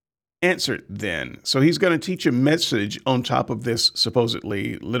answered then. So he's going to teach a message on top of this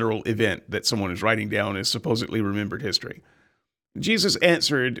supposedly literal event that someone is writing down as supposedly remembered history. Jesus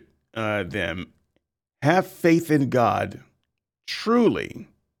answered them, have faith in God. Truly,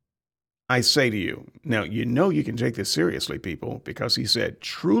 I say to you. Now, you can take this seriously, people, because he said,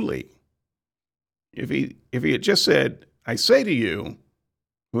 truly. If he had just said, I say to you,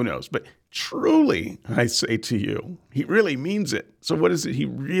 who knows? But truly, I say to you, he really means it. So what is it he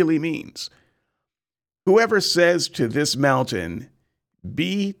really means? Whoever says to this mountain,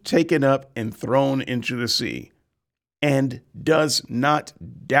 be taken up and thrown into the sea, and does not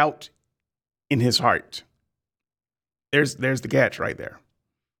doubt in his heart. There's the catch right there.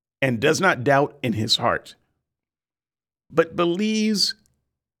 And does not doubt in his heart, but believes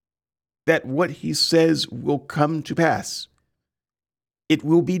that what he says will come to pass. It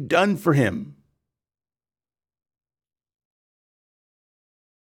will be done for him.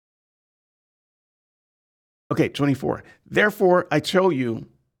 Okay, 24. Therefore, I tell you,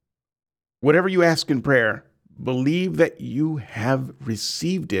 whatever you ask in prayer, believe that you have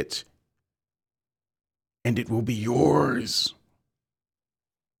received it, and it will be yours.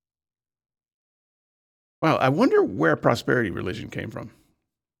 Wow, I wonder where prosperity religion came from.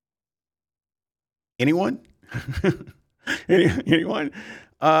 Anyone? Anyone?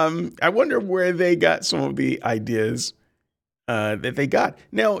 I wonder where they got some of the ideas that they got.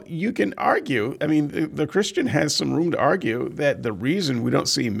 Now, you can argue, the Christian has some room to argue that the reason we don't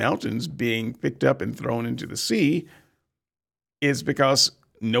see mountains being picked up and thrown into the sea is because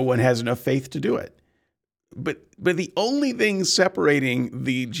no one has enough faith to do it. But the only thing separating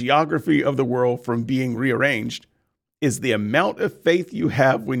the geography of the world from being rearranged is the amount of faith you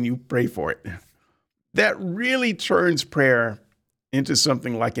have when you pray for it. That really turns prayer into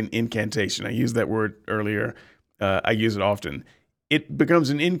something like an incantation. I used that word earlier. I use it often. It becomes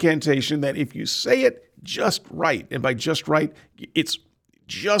an incantation that if you say it just right, and by just right, it's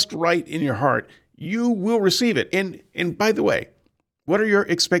just right in your heart, you will receive it. And by the way, what are your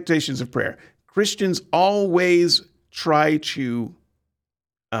expectations of prayer? Christians always try to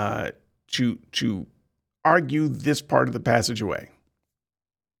argue this part of the passage away,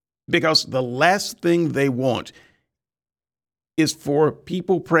 because the last thing they want is for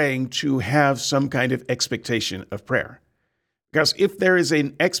people praying to have some kind of expectation of prayer. Because if there is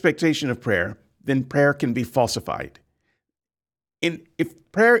an expectation of prayer, then prayer can be falsified. And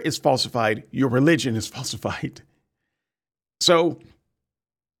if prayer is falsified, your religion is falsified. So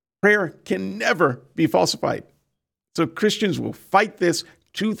prayer can never be falsified. So Christians will fight this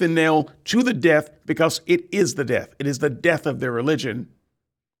tooth and nail to the death because it is the death. It is the death of their religion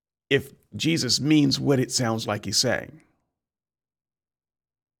if Jesus means what it sounds like he's saying.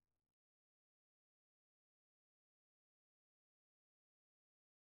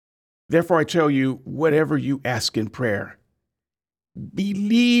 Therefore, I tell you, whatever you ask in prayer,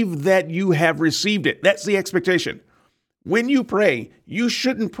 believe that you have received it. That's the expectation. When you pray, you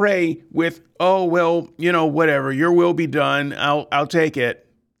shouldn't pray with, oh, well, whatever, your will be done. I'll take it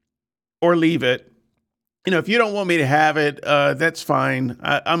or leave it. If you don't want me to have it, that's fine.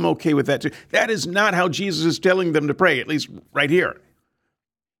 I'm okay with that too. That is not how Jesus is telling them to pray, at least right here.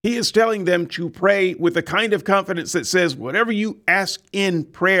 He is telling them to pray with the kind of confidence that says, whatever you ask in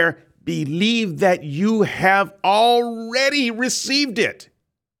prayer, believe that you have already received it.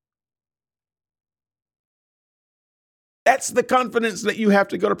 That's the confidence that you have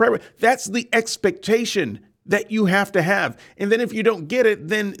to go to prayer with. That's the expectation that you have to have. And then if you don't get it,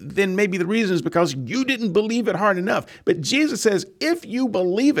 then maybe the reason is because you didn't believe it hard enough. But Jesus says, if you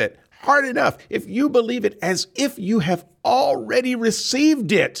believe it hard enough, if you believe it as if you have already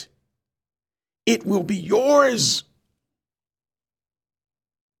received it, it will be yours.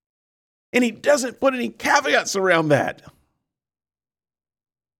 And he doesn't put any caveats around that.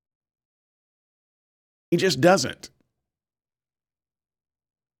 He just doesn't.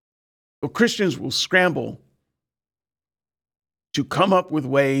 So Christians will scramble to come up with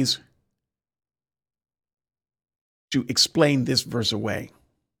ways to explain this verse away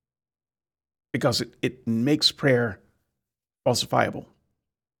because it makes prayer falsifiable,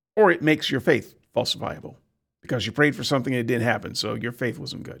 or it makes your faith falsifiable because you prayed for something and it didn't happen, so your faith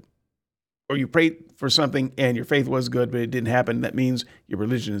wasn't good. Or you prayed for something and your faith was good, but it didn't happen. That means your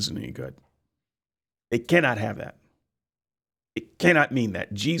religion isn't any good. It cannot have that. It cannot mean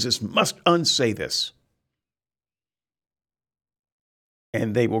that. Jesus must unsay this.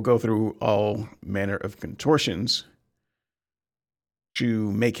 And they will go through all manner of contortions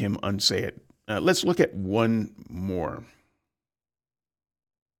to make him unsay it. Let's look at one more.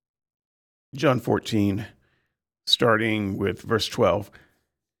 John 14, starting with verse 12.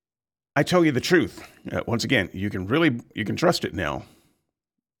 I tell you the truth. Once again, you can trust it now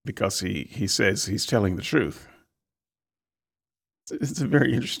because he says he's telling the truth. It's a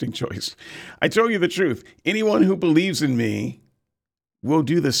very interesting choice. I tell you the truth. Anyone who believes in me will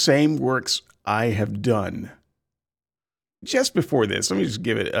do the same works I have done. Just before this, let me just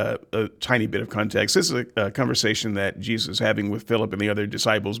give it a tiny bit of context. This is a conversation that Jesus is having with Philip and the other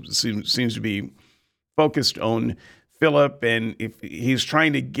disciples. Seems to be focused on Philip, and if he's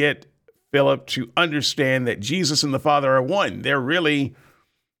trying to get Philip to understand that Jesus and the Father are one. They're really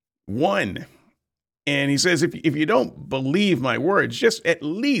one. And he says, if you don't believe my words, just at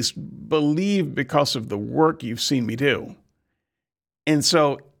least believe because of the work you've seen me do. And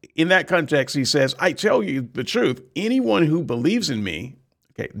so in that context, he says, I tell you the truth. Anyone who believes in me,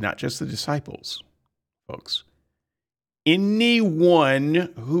 okay, not just the disciples, folks, anyone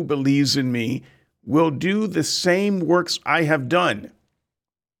who believes in me will do the same works I have done.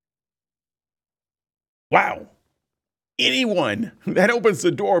 Wow. Anyone. That opens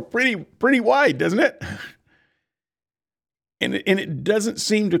the door pretty wide, doesn't it? And it doesn't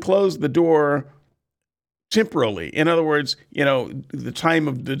seem to close the door temporally. In other words, the time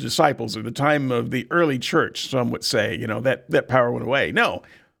of the disciples or the time of the early church, some would say, that power went away. No.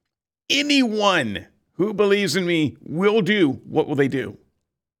 Anyone who believes in me will do, what will they do?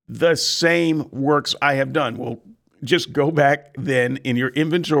 The same works I have done. Well, just go back then in your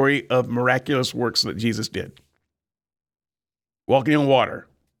inventory of miraculous works that Jesus did. Walking on water.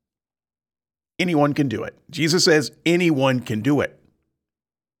 Anyone can do it. Jesus says anyone can do it.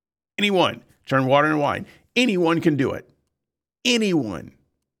 Anyone. Turn water into wine. Anyone can do it. Anyone.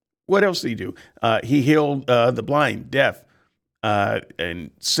 What else did he do? He healed the blind, deaf,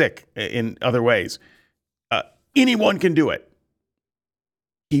 and sick in other ways. Anyone can do it.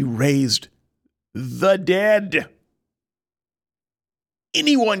 He raised the dead.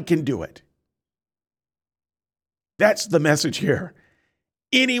 Anyone can do it. That's the message here.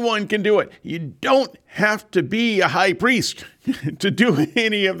 Anyone can do it. You don't have to be a high priest to do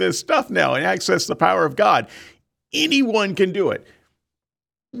any of this stuff now and access the power of God. Anyone can do it.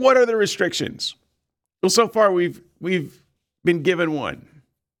 What are the restrictions? Well, so far we've been given one.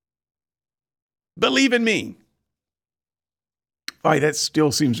 Believe in me. Boy, that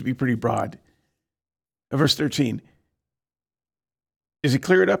still seems to be pretty broad. Verse 13. Does he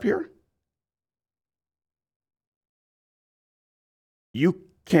clear it up here? You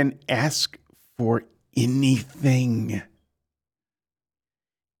can ask for anything.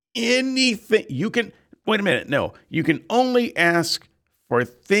 Anything. You can, wait a minute, no. You can only ask for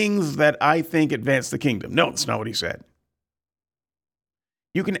things that I think advance the kingdom. No, that's not what he said.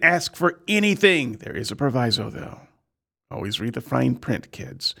 You can ask for anything. There is a proviso, though. Always read the fine print,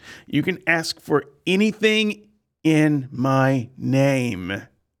 kids. You can ask for anything in my name,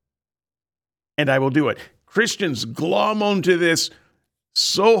 and I will do it. Christians glom onto this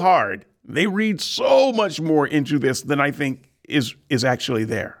so hard. They read so much more into this than I think is actually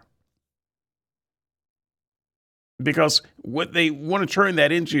there. Because what they want to turn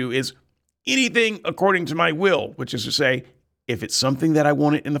that into is anything according to my will, which is to say, if it's something that I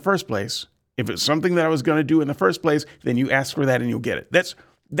wanted in the first place, if it's something that I was going to do in the first place, then you ask for that and you'll get it.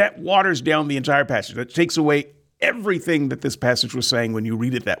 That waters down the entire passage. That takes away everything that this passage was saying when you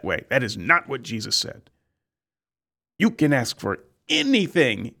read it that way. That is not what Jesus said. You can ask for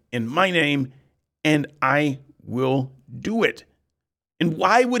anything in my name, and I will do it. And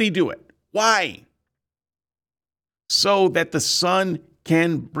why would he do it? Why? So that the Son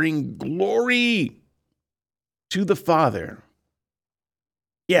can bring glory to the Father.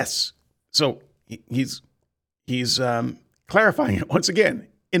 Yes. So he's clarifying it once again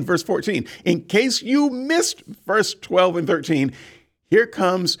in verse 14. In case you missed verse 12 and 13, here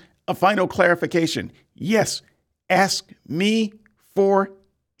comes a final clarification. Yes, ask me for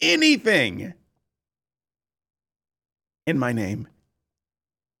anything in my name,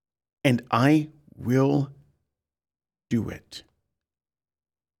 and I will do it.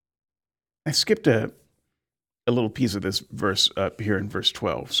 I skipped a little piece of this verse up here in verse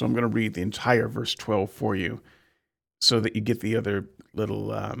 12, so I'm going to read the entire verse 12 for you so that you get the other little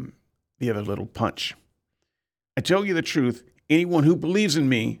punch. I tell you the truth, anyone who believes in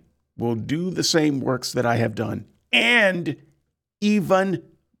me will do the same works that I have done, and even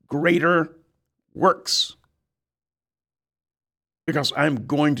greater works, because I'm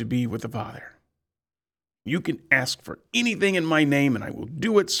going to be with the Father. You can ask for anything in my name, and I will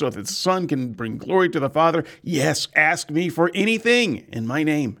do it so that the Son can bring glory to the Father. Yes, ask me for anything in my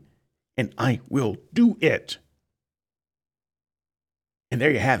name, and I will do it. And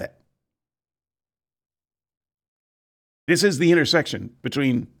there you have it. This is the intersection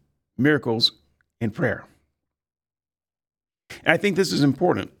between miracles and prayer. And I think this is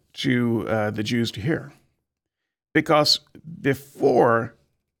important to the Jews to hear, because before,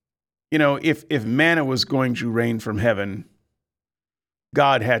 if manna was going to rain from heaven,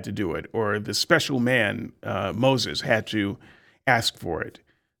 God had to do it, or the special man, Moses, had to ask for it.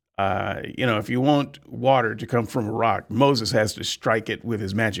 If you want water to come from a rock, Moses has to strike it with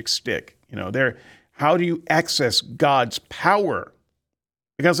his magic stick. How do you access God's power?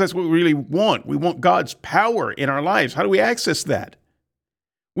 Because that's what we really want. We want God's power in our lives. How do we access that?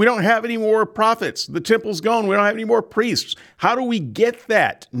 We don't have any more prophets. The temple's gone. We don't have any more priests. How do we get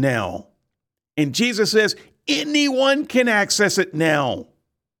that now? And Jesus says, anyone can access it now.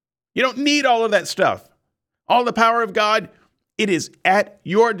 You don't need all of that stuff. All the power of God, it is at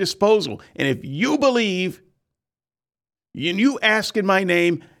your disposal. And if you believe and you ask in my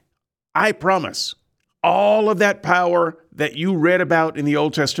name, I promise all of that power that you read about in the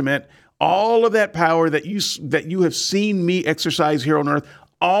Old Testament, all of that power that you have seen me exercise here on earth,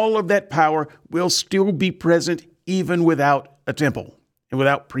 all of that power will still be present even without a temple and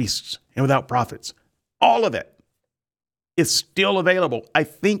without priests and without prophets. All of it is still available.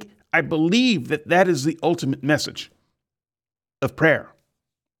 I believe that is the ultimate message of prayer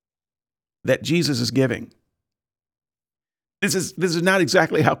that Jesus is giving. This is not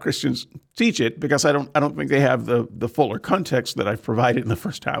exactly how Christians teach it, because I don't think they have the fuller context that I've provided in the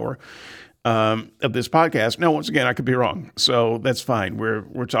first hour of this podcast. Now, once again, I could be wrong, so that's fine.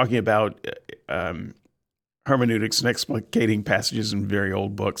 We're talking about hermeneutics and explicating passages in very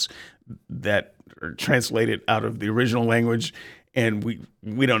old books that are translated out of the original language, and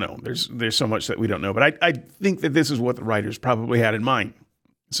we don't know. There's so much that we don't know, but I think that this is what the writers probably had in mind.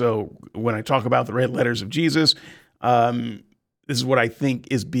 So when I talk about the red letters of Jesus, this is what I think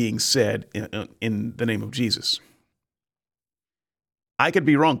is being said in the name of Jesus. I could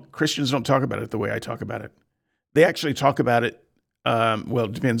be wrong. Christians don't talk about it the way I talk about it. They actually talk about it,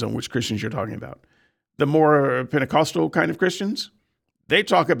 it depends on which Christians you're talking about. The more Pentecostal kind of Christians, they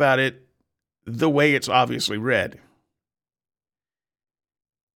talk about it the way it's obviously read.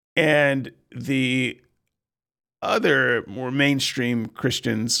 And the other more mainstream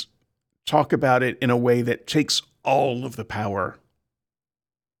Christians talk about it in a way that takes all of the power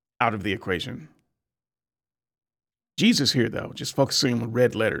out of the equation. Jesus here, though, just focusing on the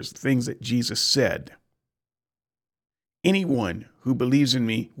red letters, the things that Jesus said. Anyone who believes in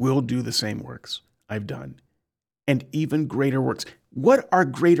me will do the same works I've done, and even greater works. What are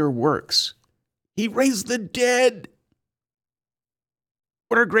greater works? He raised the dead.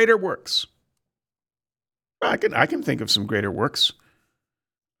 What are greater works? I can think of some greater works.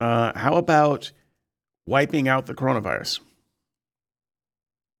 How about wiping out the coronavirus?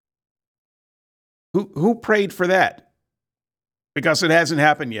 Who prayed for that? Because it hasn't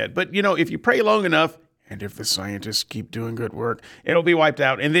happened yet. But, if you pray long enough, and if the scientists keep doing good work, it'll be wiped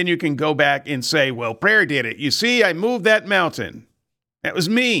out. And then you can go back and say, well, prayer did it. You see, I moved that mountain. That was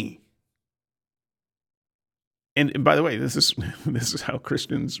me. And by the way, this is how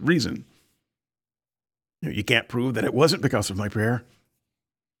Christians reason. You can't prove that it wasn't because of my prayer.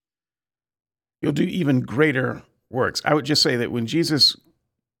 You'll do even greater works. I would just say that when Jesus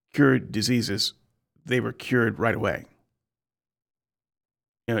cured diseases, they were cured right away.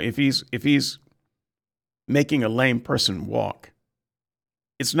 If he's making a lame person walk,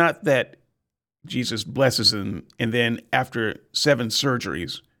 it's not that Jesus blesses him and then after 7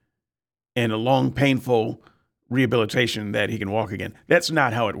 surgeries and a long, painful rehabilitation that he can walk again. That's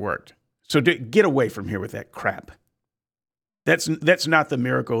not how it worked. So get away from here with that crap. That's not the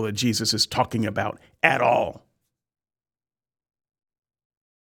miracle that Jesus is talking about at all.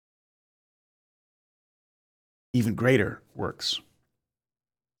 Even greater works.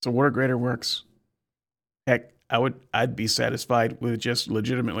 So what are greater works? Heck, I'd be satisfied with just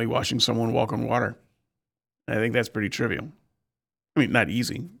legitimately watching someone walk on water. I think that's pretty trivial. I mean, not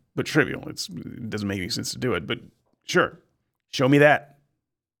easy, but trivial. It doesn't make any sense to do it, but sure, show me that.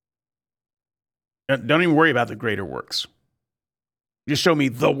 Don't even worry about the greater works. Just show me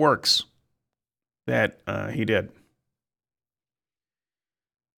the works that he did.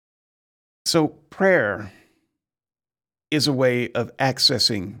 So prayer is a way of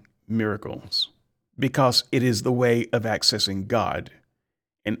accessing miracles because it is the way of accessing God.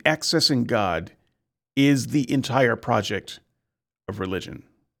 And accessing God is the entire project of religion.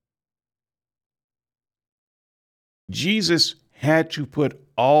 Jesus had to put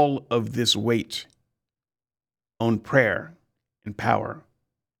all of this weight on prayer and power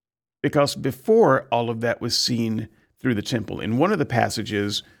because before all of that was seen through the temple. In one of the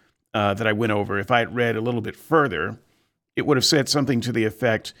passages that I went over, if I had read a little bit further, it would have said something to the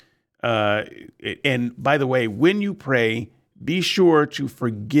effect, and by the way, when you pray, be sure to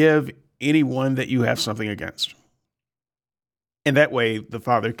forgive anyone that you have something against. And that way the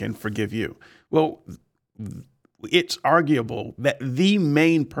Father can forgive you. Well, it's arguable that the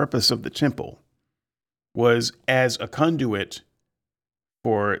main purpose of the temple was as a conduit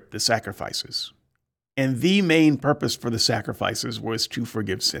for the sacrifices. And the main purpose for the sacrifices was to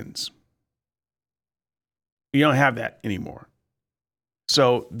forgive sins. You don't have that anymore.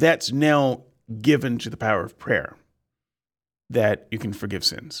 So that's now given to the power of prayer, that you can forgive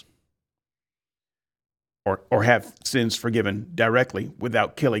sins or have sins forgiven directly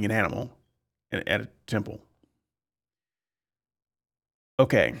without killing an animal at a temple.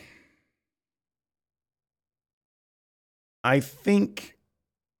 Okay. I think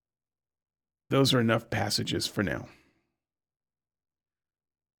those are enough passages for now.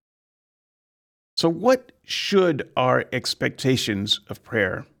 So what should our expectations of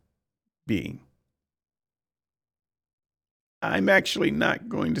prayer be? I'm actually not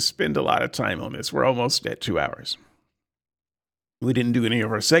going to spend a lot of time on this. We're almost at 2 hours. We didn't do any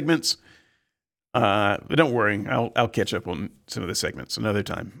of our segments, but don't worry, I'll catch up on some of the segments another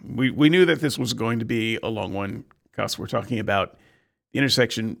time. We knew that this was going to be a long one because we're talking about the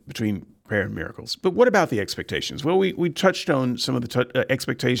intersection between prayer and miracles. But what about the expectations? Well, we touched on some of the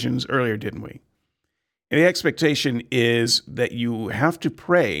expectations earlier, didn't we? And the expectation is that you have to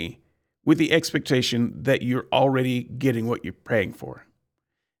pray with the expectation that you're already getting what you're praying for.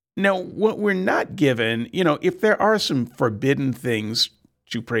 Now, what we're not given, if there are some forbidden things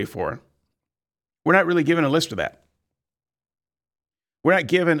to pray for, we're not really given a list of that. We're not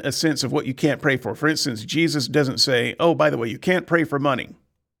given a sense of what you can't pray for. For instance, Jesus doesn't say, oh, by the way, you can't pray for money.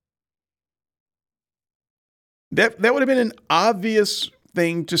 That would have been an obvious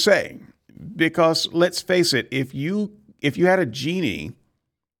thing to say. Because let's face it, if you had a genie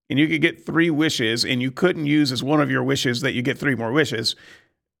and you could get 3 wishes and you couldn't use as one of your wishes that you get 3 more wishes,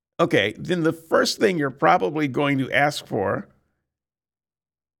 okay, then the first thing you're probably going to ask for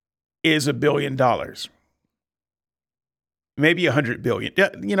is $1 billion. Maybe 100 billion.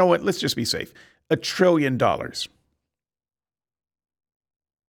 You know what? Let's just be safe. $1 trillion.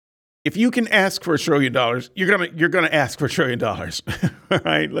 If you can ask for $1 trillion, you're gonna ask for $1 trillion. All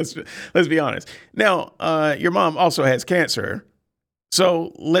right, let's be honest. Now, your mom also has cancer,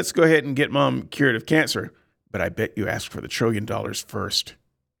 so let's go ahead and get mom cured of cancer. But I bet you ask for the $1 trillion first.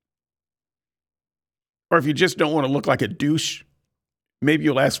 Or if you just don't want to look like a douche, maybe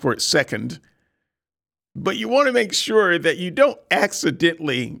you'll ask for it second. But you want to make sure that you don't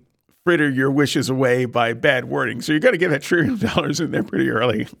accidentally fritter your wishes away by bad wording. So you're going to get that $1 trillion in there pretty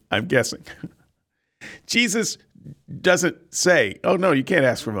early, I'm guessing. Jesus doesn't say, oh, no, you can't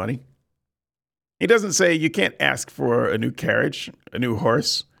ask for money. He doesn't say you can't ask for a new carriage, a new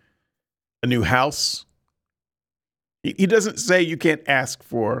horse, a new house. He doesn't say you can't ask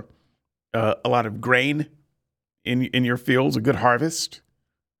for a lot of grain in your fields, a good harvest.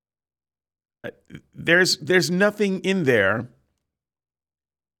 There's nothing in there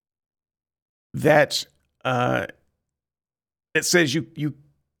that says you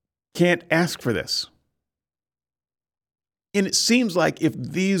can't ask for this. And it seems like if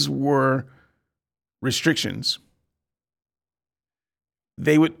these were restrictions,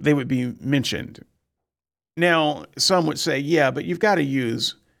 they would be mentioned. Now, some would say, yeah, but you've got to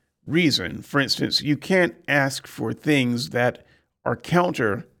use reason. For instance, you can't ask for things that are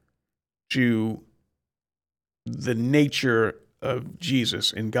counter to the nature of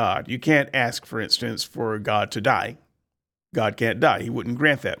Jesus and God. You can't ask, for instance, for God to die. God can't die. He wouldn't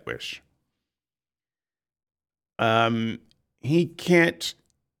grant that wish. He can't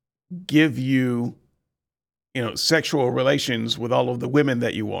give you, sexual relations with all of the women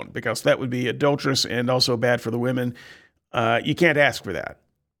that you want, because that would be adulterous and also bad for the women. You can't ask for that.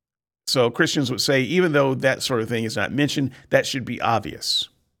 So Christians would say, even though that sort of thing is not mentioned, that should be obvious.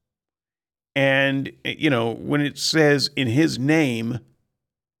 And, when it says in his name,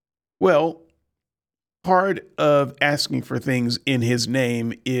 well, part of asking for things in his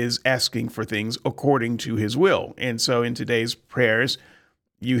name is asking for things according to his will. And so in today's prayers,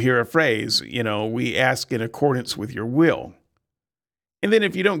 you hear a phrase, we ask in accordance with your will. And then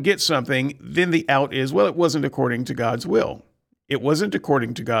if you don't get something, then the out is, well, it wasn't according to God's will. It wasn't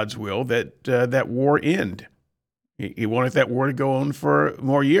according to God's will that that war end. He wanted that war to go on for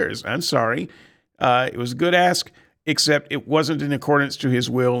more years. I'm sorry. It was a good ask, except it wasn't in accordance to his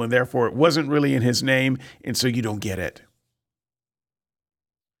will, and therefore it wasn't really in his name, and so you don't get it.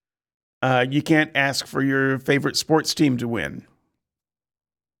 You can't ask for your favorite sports team to win.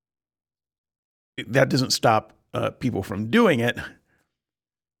 That doesn't stop people from doing it.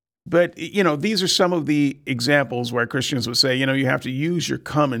 But, these are some of the examples where Christians would say, you have to use your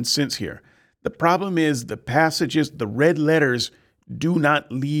common sense here. The problem is the passages, the red letters, do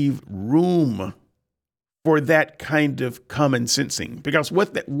not leave room for that kind of common sensing. Because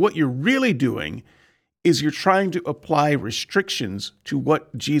what you're really doing is you're trying to apply restrictions to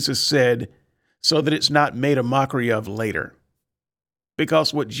what Jesus said so that it's not made a mockery of later.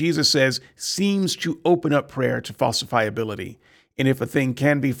 Because what Jesus says seems to open up prayer to falsifiability. And if a thing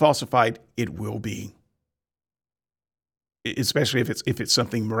can be falsified, it will be. Especially if it's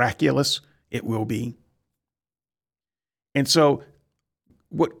something miraculous, it will be. And so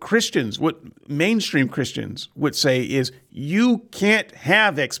what mainstream Christians would say is, you can't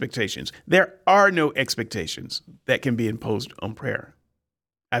have expectations. There are no expectations that can be imposed on prayer.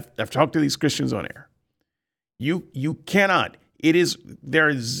 I've talked to these Christians on air. You cannot. There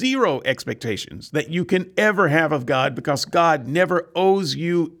are zero expectations that you can ever have of God, because God never owes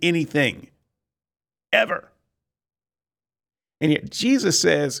you anything. Ever. And yet Jesus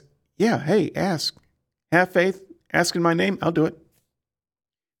says, yeah, hey, ask. Have faith. Ask in my name. I'll do it.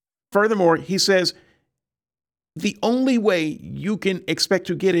 Furthermore, he says, the only way you can expect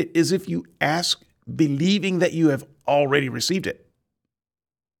to get it is if you ask believing that you have already received it.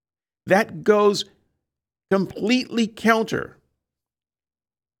 That goes completely counter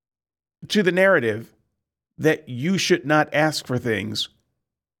to the narrative that you should not ask for things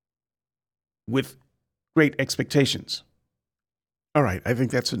with great expectations. All right, I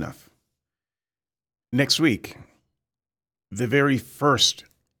think that's enough. Next week, the very first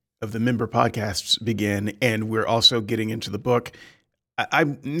of the member podcasts begin, and we're also getting into the book. I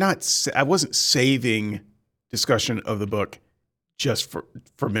wasn't saving discussion of the book just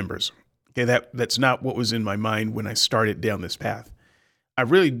for members. Okay, that's not what was in my mind when I started down this path. I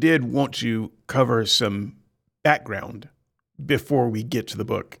really did want to cover some background before we get to the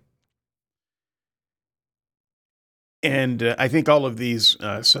book. And I think all of these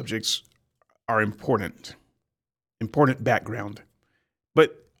subjects are important background.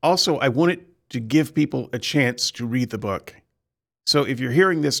 But also, I wanted to give people a chance to read the book. So if you're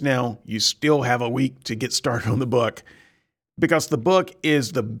hearing this now, you still have a week to get started on the book, because the book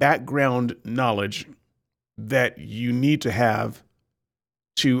is the background knowledge that you need to have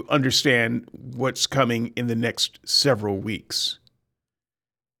to understand what's coming in the next several weeks.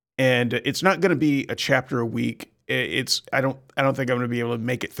 And it's not going to be a chapter a week. I don't think I'm going to be able to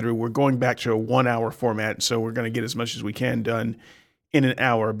make it through. We're going back to a 1 hour format, so we're going to get as much as we can done in an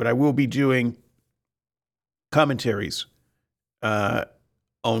hour. But I will be doing commentaries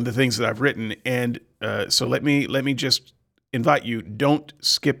on the things that I've written. And so let me just invite you, don't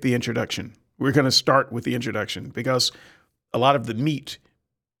skip the introduction. We're going to start with the introduction, because a lot of the meat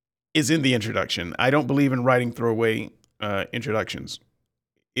is in the introduction. I don't believe in writing throwaway introductions.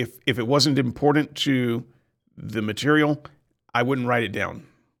 If it wasn't important to the material, I wouldn't write it down.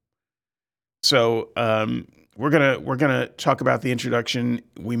 So we're gonna talk about the introduction.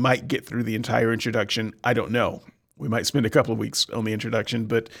 We might get through the entire introduction. I don't know. We might spend a couple of weeks on the introduction.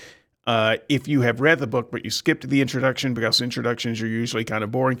 But if you have read the book but you skipped the introduction because introductions are usually kind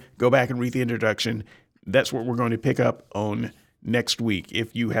of boring, go back and read the introduction. That's what we're going to pick up on next week.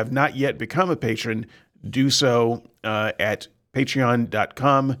 If you have not yet become a patron, do so at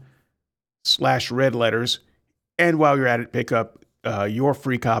patreon.com/redletters. And while you're at it, pick up your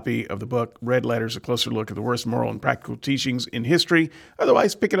free copy of the book, Red Letters, A Closer Look at the Worst Moral and Practical Teachings in History.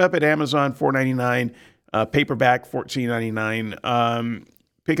 Otherwise, pick it up at Amazon, $4.99, paperback, $14.99.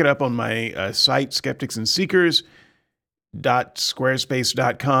 Pick it up on my site,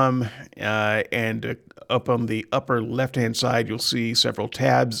 skepticsandseekers.squarespace.com, and up on the upper left-hand side, you'll see several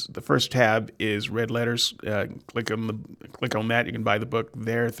tabs. The first tab is Red Letters. Click on that. You can buy the book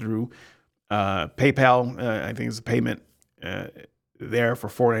there through PayPal. I think it's a payment there for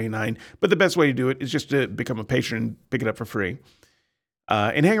 $4.99. But the best way to do it is just to become a patron, pick it up for free,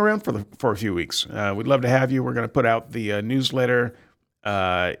 and hang around for a few weeks. We'd love to have you. We're going to put out the newsletter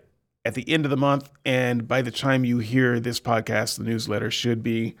at the end of the month, and by the time you hear this podcast, the newsletter should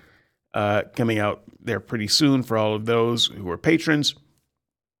be coming out there pretty soon for all of those who are patrons.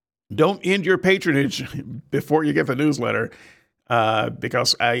 Don't end your patronage before you get the newsletter,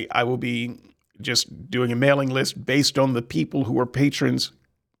 because I will be just doing a mailing list based on the people who are patrons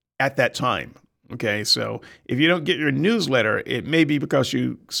at that time. Okay, so if you don't get your newsletter, it may be because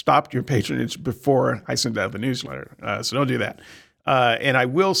you stopped your patronage before I sent out the newsletter. So don't do that. And I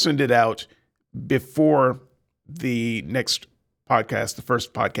will send it out before the next podcast, the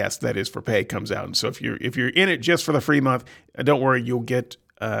first podcast that is for pay, comes out. And so if you're in it just for the free month, don't worry, you'll get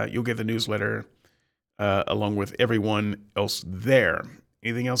the newsletter along with everyone else there.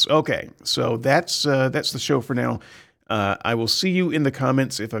 Anything else? Okay, so that's the show for now. I will see you in the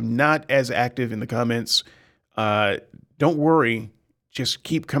comments. If I'm not as active in the comments, don't worry. Just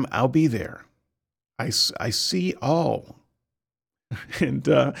keep coming. I'll be there. I see all. And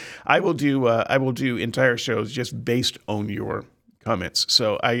I will do entire shows just based on your comments.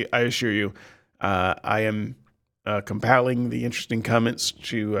 So I assure you, I am compiling the interesting comments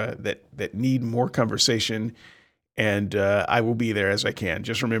to that need more conversation, and I will be there as I can.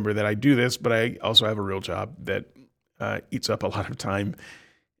 Just remember that I do this, but I also have a real job that eats up a lot of time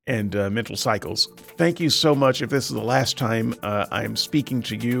and mental cycles. Thank you so much. If this is the last time I am speaking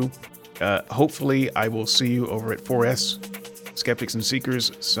to you, hopefully I will see you over at 4S. Skeptics and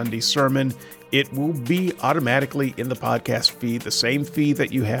Seekers Sunday Sermon. It will be automatically in the podcast feed, the same feed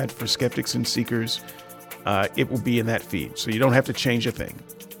that you had for Skeptics and Seekers. It will be in that feed, so you don't have to change a thing.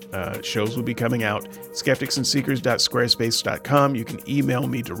 Shows will be coming out. skepticsandseekers.squarespace.com. You can email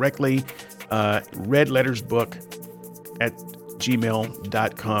me directly,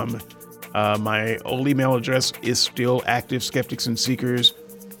 redlettersbook@gmail.com. My old email address is still active,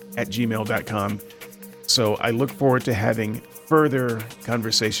 skepticsandseekers@gmail.com. So I look forward to having further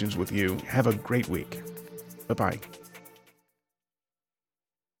conversations with you. Have a great week. Bye-bye.